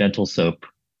day with a gentle soap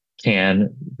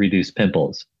can reduce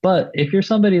pimples. But if you're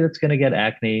somebody that's going to get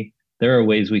acne, there are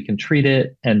ways we can treat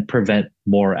it and prevent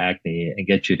more acne and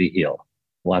get you to heal.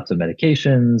 Lots of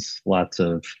medications, lots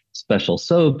of special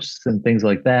soaps and things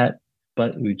like that.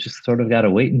 But we just sort of got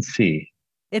to wait and see.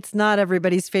 It's not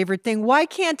everybody's favorite thing. Why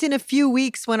can't in a few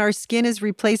weeks when our skin is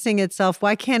replacing itself,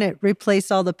 why can't it replace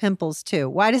all the pimples too?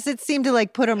 Why does it seem to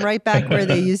like put them right back where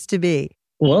they used to be?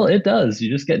 Well, it does.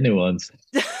 You just get new ones.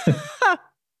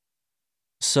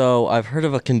 So I've heard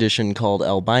of a condition called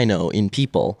albino in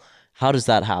people. How does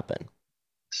that happen?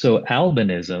 So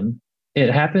albinism,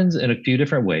 it happens in a few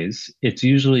different ways. It's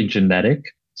usually genetic.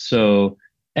 So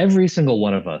every single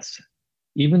one of us,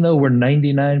 even though we're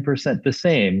 99% the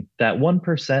same, that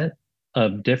 1%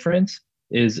 of difference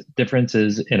is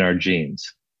differences in our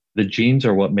genes. The genes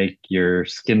are what make your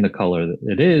skin the color that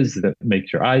it is, that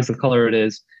makes your eyes the color it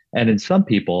is. And in some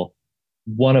people,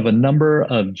 one of a number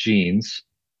of genes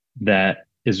that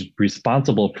is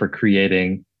responsible for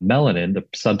creating melanin, the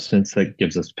substance that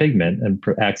gives us pigment and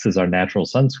acts as our natural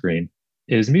sunscreen,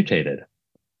 is mutated.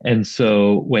 And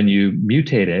so when you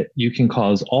mutate it, you can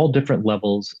cause all different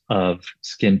levels of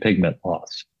skin pigment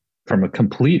loss, from a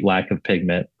complete lack of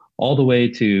pigment all the way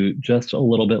to just a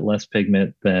little bit less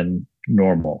pigment than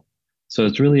normal. So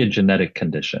it's really a genetic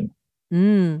condition.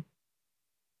 Do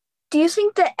you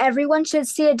think that everyone should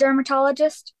see a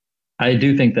dermatologist? I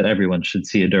do think that everyone should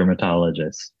see a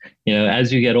dermatologist.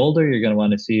 As you get older, you're going to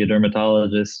want to see a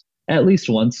dermatologist at least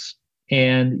once.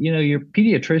 And, your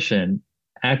pediatrician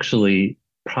actually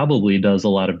probably does a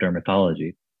lot of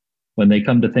dermatology. When they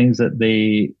come to things that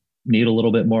they need a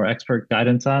little bit more expert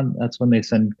guidance on, that's when they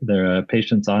send their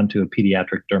patients on to a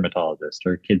pediatric dermatologist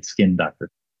or a kid's skin doctor.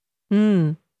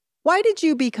 Why did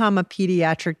you become a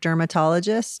pediatric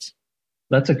dermatologist?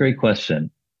 That's a great question.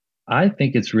 I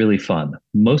think it's really fun.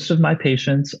 Most of my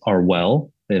patients are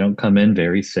well. They don't come in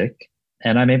very sick.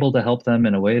 And I'm able to help them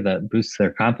in a way that boosts their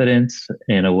confidence,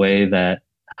 in a way that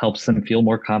helps them feel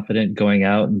more confident going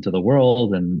out into the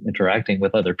world and interacting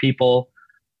with other people.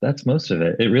 That's most of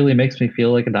it. It really makes me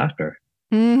feel like a doctor.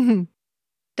 Mm-hmm.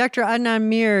 Dr. Adnan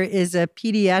Mir is a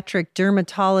pediatric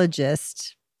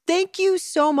dermatologist. Thank you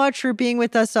so much for being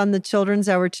with us on the Children's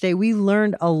Hour today. We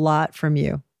learned a lot from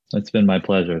you. It's been my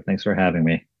pleasure. Thanks for having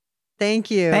me.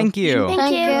 Thank you. Thank you.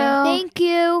 Thank you. Thank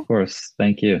you. Of course.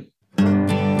 Thank you.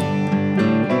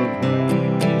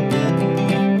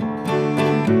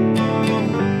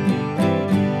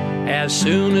 As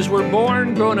soon as we're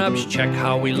born, grown-ups check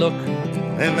how we look.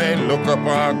 And they look up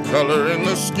our color in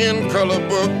the skin color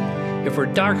book. If we're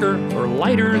darker or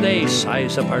lighter, they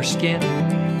size up our skin.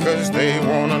 'Cause they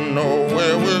wanna know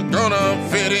where we're gonna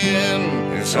fit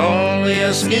in. It's only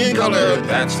a skin color,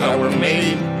 that's how we're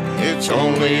made. It's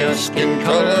only a skin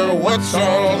color, what's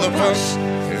all the fuss?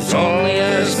 It's only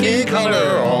a skin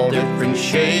color, all different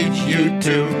shades, you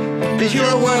too. 'Cause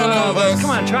you're one of us.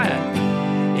 Come on, try it.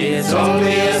 It's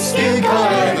only a skin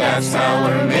color, that's how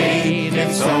we're made.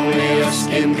 It's only a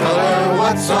skin color,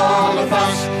 what's all the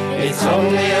fuss? It's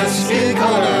only a skin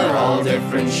color, all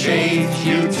different shades,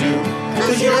 you too.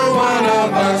 'Cause you're one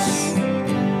of us.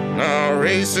 Now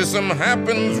racism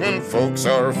happens when folks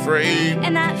are afraid.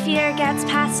 And that fear gets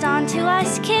passed on to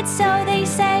us kids, so they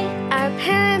say. Our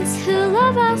parents who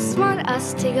love us want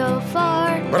us to go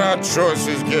far. But our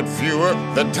choices get fewer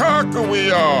the darker we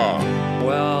are.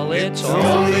 Well, it's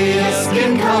only a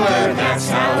skin color, that's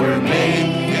how we're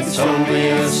made. It's only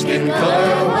a skin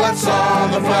color, what's all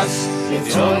the fuss?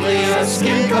 It's only a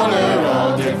skin color,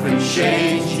 all different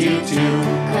shades, you too.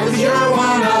 'Cause you're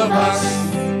one of us.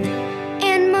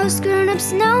 And most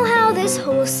grown-ups know how this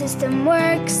whole system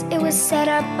works. It was set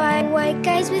up by white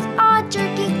guys with odd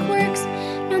jerky quirks.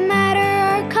 No matter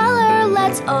our color,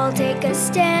 let's all take a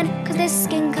stand. 'Cause this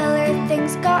skin color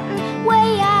thing's gotten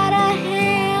way out of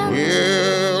hand.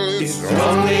 Well, it's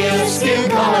only a skin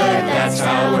color, that's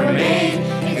how we're made.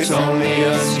 It's only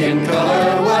a skin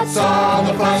color, what's all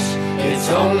the fuss? It's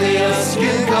only a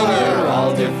skin color,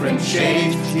 all different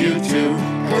shades, you too.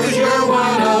 'Cause you're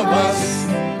one of us.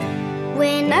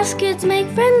 When us kids make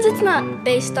friends, it's not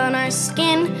based on our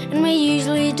skin. And we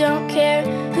usually don't care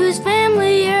whose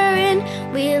family you're in.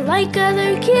 We like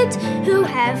other kids who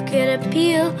have good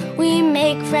appeal. We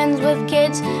make friends with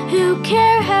kids who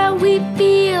care how we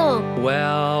feel.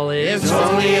 Well, it's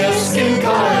only a skin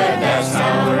color, that's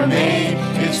how we're made.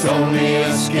 It's only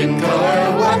a skin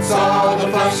color, what's all the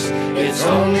fuss? It's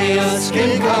only a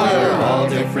skin color, all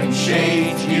different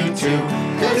shades, you too.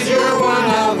 'Cause you're one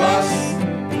of us.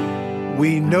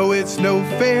 We know it's no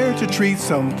fair to treat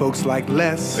some folks like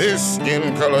less. This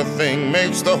skin color thing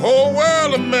makes the whole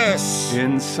world a mess.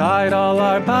 Inside all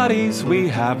our bodies, we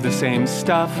have the same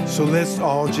stuff. So let's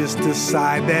all just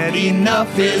decide that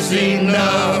enough is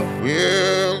enough.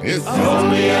 Well, it's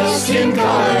only a skin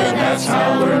color, that's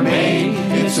how we're made.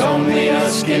 It's only a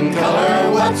skin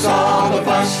color, what's all the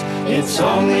fuss? It's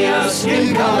only a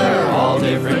skin color, all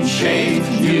different shades,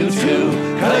 you too.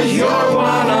 'Cause you're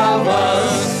one of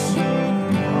us.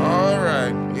 All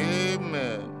right,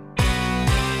 amen.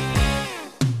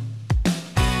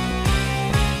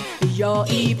 Your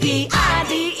EPIDERMIS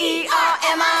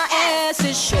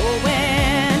is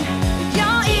showing.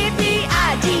 Your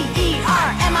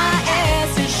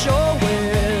EPIDERMIS is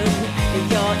showing.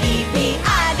 Your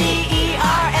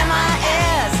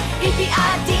EPIDERMIS,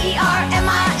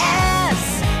 EPIDERMIS.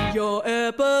 Your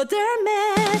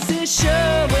epidermis is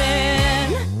showing.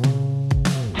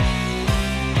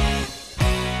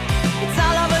 It's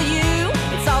all over you,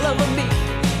 it's all over me,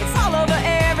 it's all over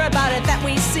everybody that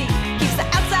we see. Keeps the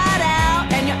outside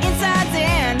out and your insides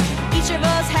in. Each of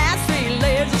us has 3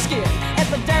 layers of skin.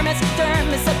 Epidermis,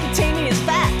 dermis, subcutaneous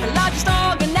fat, the largest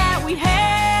organ that we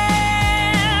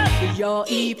have. Your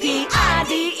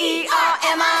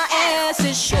EPIDERMIS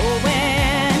is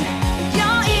showing.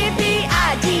 Your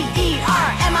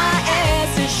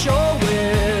EPIDERMIS is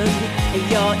showing.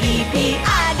 Your EPIDERMIS,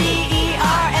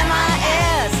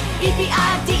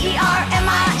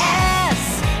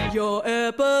 EPIDERMIS. Your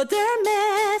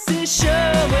epidermis is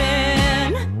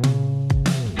showing.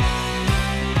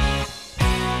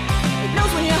 It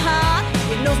knows when you're hot,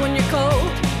 it knows when you're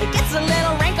cold. It gets a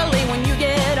little wrinkly when you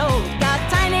get old. Got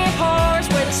tiny pores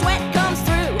where the sweat comes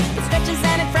through. It stretches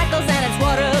and it freckles and it's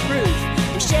waterproof.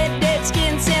 We shed dead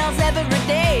skin cells every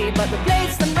day, but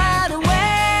replace them right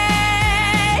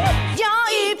away. Your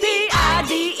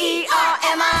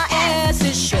EPIDERMIS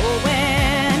is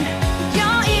showing.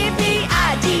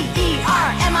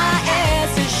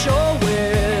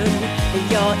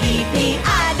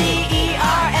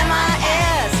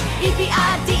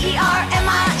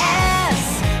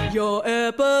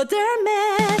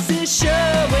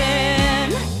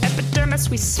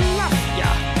 we slough ya.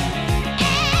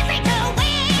 Every 2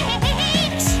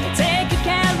 weeks, We'll take good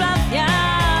care of ya.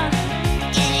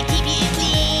 gonna keep you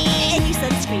clean. And use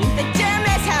sunscreen. The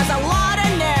dermis has a lot of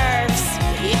nerves.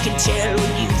 You can tell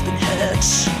when you've been hurt.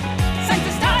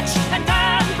 Senses touch and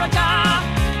temperature.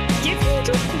 Give you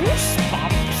the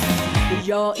goosebumps.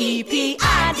 Your EPIDERMIS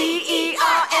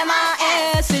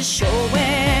is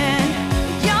showing.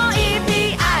 Your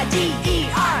EPIDERMIS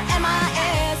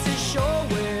is showing.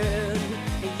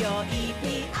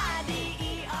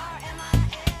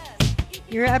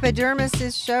 Your Your epidermis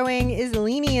is showing is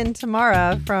Leanie and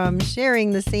Tamara from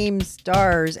Sharing the Same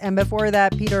Stars. And before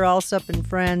that, Peter Alsop and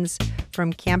friends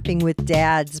from Camping with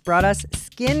Dads brought us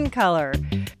skin color.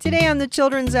 Today on the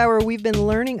Children's Hour, we've been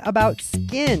learning about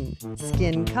skin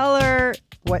color,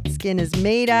 what skin is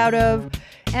made out of,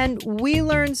 and we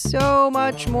learned so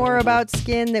much more about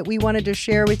skin that we wanted to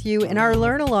share with you in our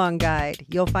Learn Along guide.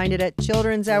 You'll find it at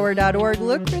childrenshour.org.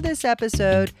 Look for this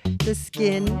episode, The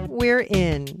Skin We're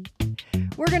In.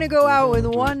 We're going to go out with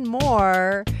one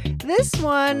more. This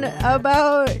one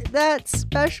about that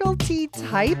specialty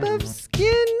type of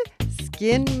skin.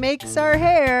 Skin makes our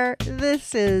hair.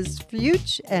 This is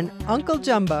Fuchs and Uncle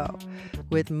Jumbo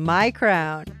with My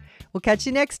Crown. We'll catch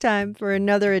you next time for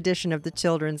another edition of the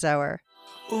Children's Hour.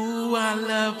 Ooh, I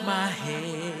love my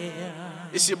hair.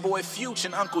 It's your boy Fuchs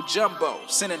and Uncle Jumbo,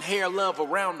 sending hair love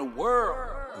around the world.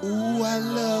 Ooh, I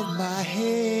love my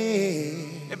hair.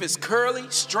 If it's curly,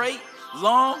 straight,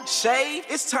 long, shaved,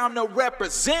 it's time to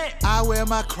represent. I wear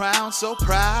my crown so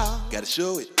proud, gotta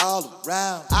show it all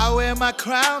around. I wear my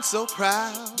crown so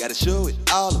proud, gotta show it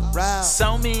all around.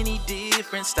 So many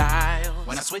different styles,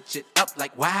 when I switch it up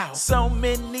like wow. So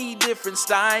many different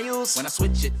styles, when I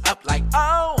switch it up like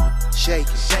oh. Shake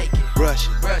it, brush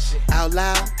it, out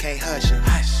loud, can't hush it.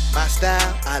 Hush. My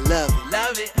style, I love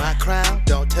it. My crown,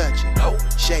 don't touch it. Nope.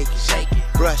 Shake it,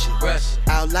 brush it,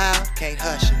 out loud, can't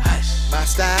hush it. Hush. My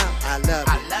style, I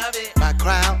love it. My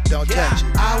crown, don't touch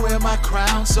it. I wear my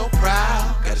crown so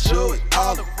proud, gotta show it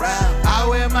all around. I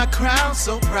wear my crown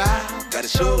so proud, gotta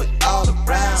show it all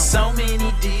around. So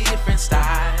many different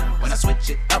styles, when I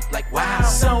switch it up like wow.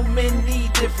 So many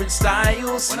different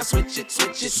styles, when I switch it.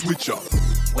 Switch up.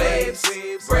 Waves,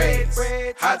 braids,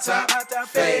 hot top,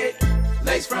 fade,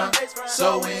 lace front,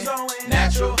 sewing,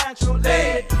 natural,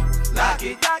 laid, lock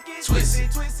it, twist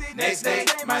it, next day,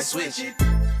 might switch it.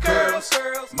 Curls,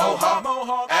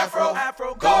 mohawk,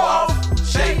 afro, go off,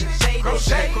 shade it,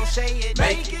 crochet it,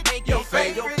 make it your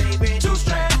favorite.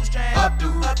 2-strand,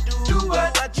 updo, do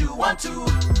what you want to,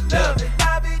 love it,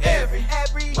 every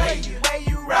way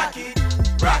you rock it,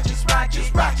 rock it.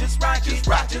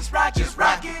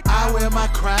 I wear my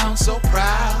crown so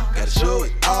proud, gotta show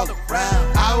it all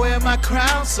around. I wear my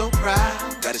crown so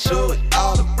proud, gotta show it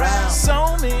all around.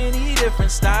 So many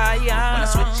different styles, when I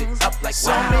switch it up like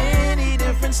so many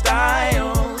different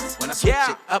styles, when I switch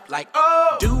it up like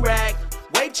oh. Do-rag,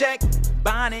 wave check,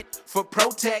 bonnet for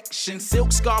protection,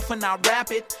 silk scarf when I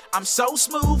wrap it. I'm so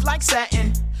smooth like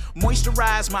satin.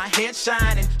 Moisturize my head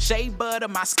shining, shea butter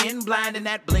my skin blinding,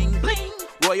 that bling bling,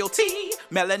 royalty,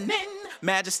 melanin,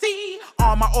 majesty,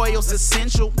 all my oils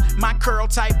essential, my curl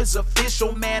type is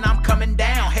official, man I'm coming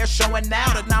down, hair showing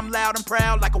out and I'm loud and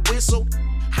proud like a whistle,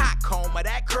 hot comb of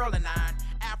that curling iron,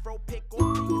 afro pick.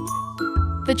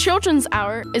 The Children's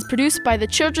Hour is produced by the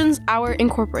Children's Hour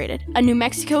Incorporated, a New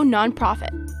Mexico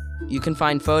nonprofit. You can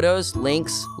find photos,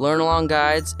 links, learn-along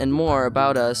guides, and more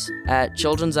about us at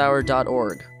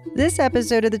childrenshour.org. This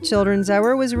episode of the Children's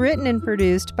Hour was written and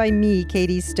produced by me,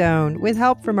 Katie Stone, with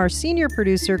help from our senior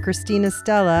producer, Christina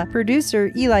Stella,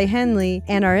 producer, Eli Henley,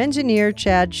 and our engineer,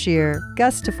 Chad Shear.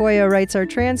 Gus Tafoya writes our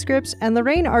transcripts, and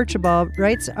Lorraine Archibald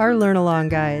writes our learn-along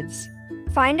guides.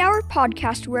 Find our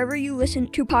podcast wherever you listen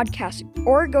to podcasts,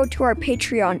 or go to our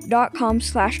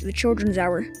patreon.com/The Children's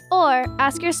Hour. Or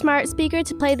ask your smart speaker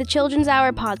to play the Children's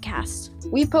Hour podcast.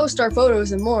 We post our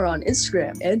photos and more on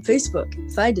Instagram and Facebook.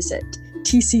 Find us at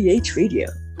TCH Radio.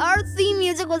 Our theme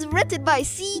music was written by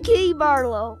C.K.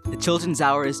 Barlow. The Children's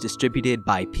Hour is distributed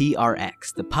by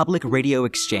PRX, the Public Radio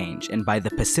Exchange, and by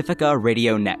the Pacifica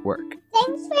Radio Network.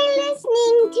 Thanks for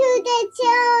listening to the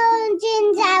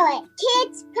Children's Hour,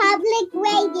 Kids Public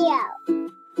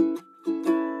Radio.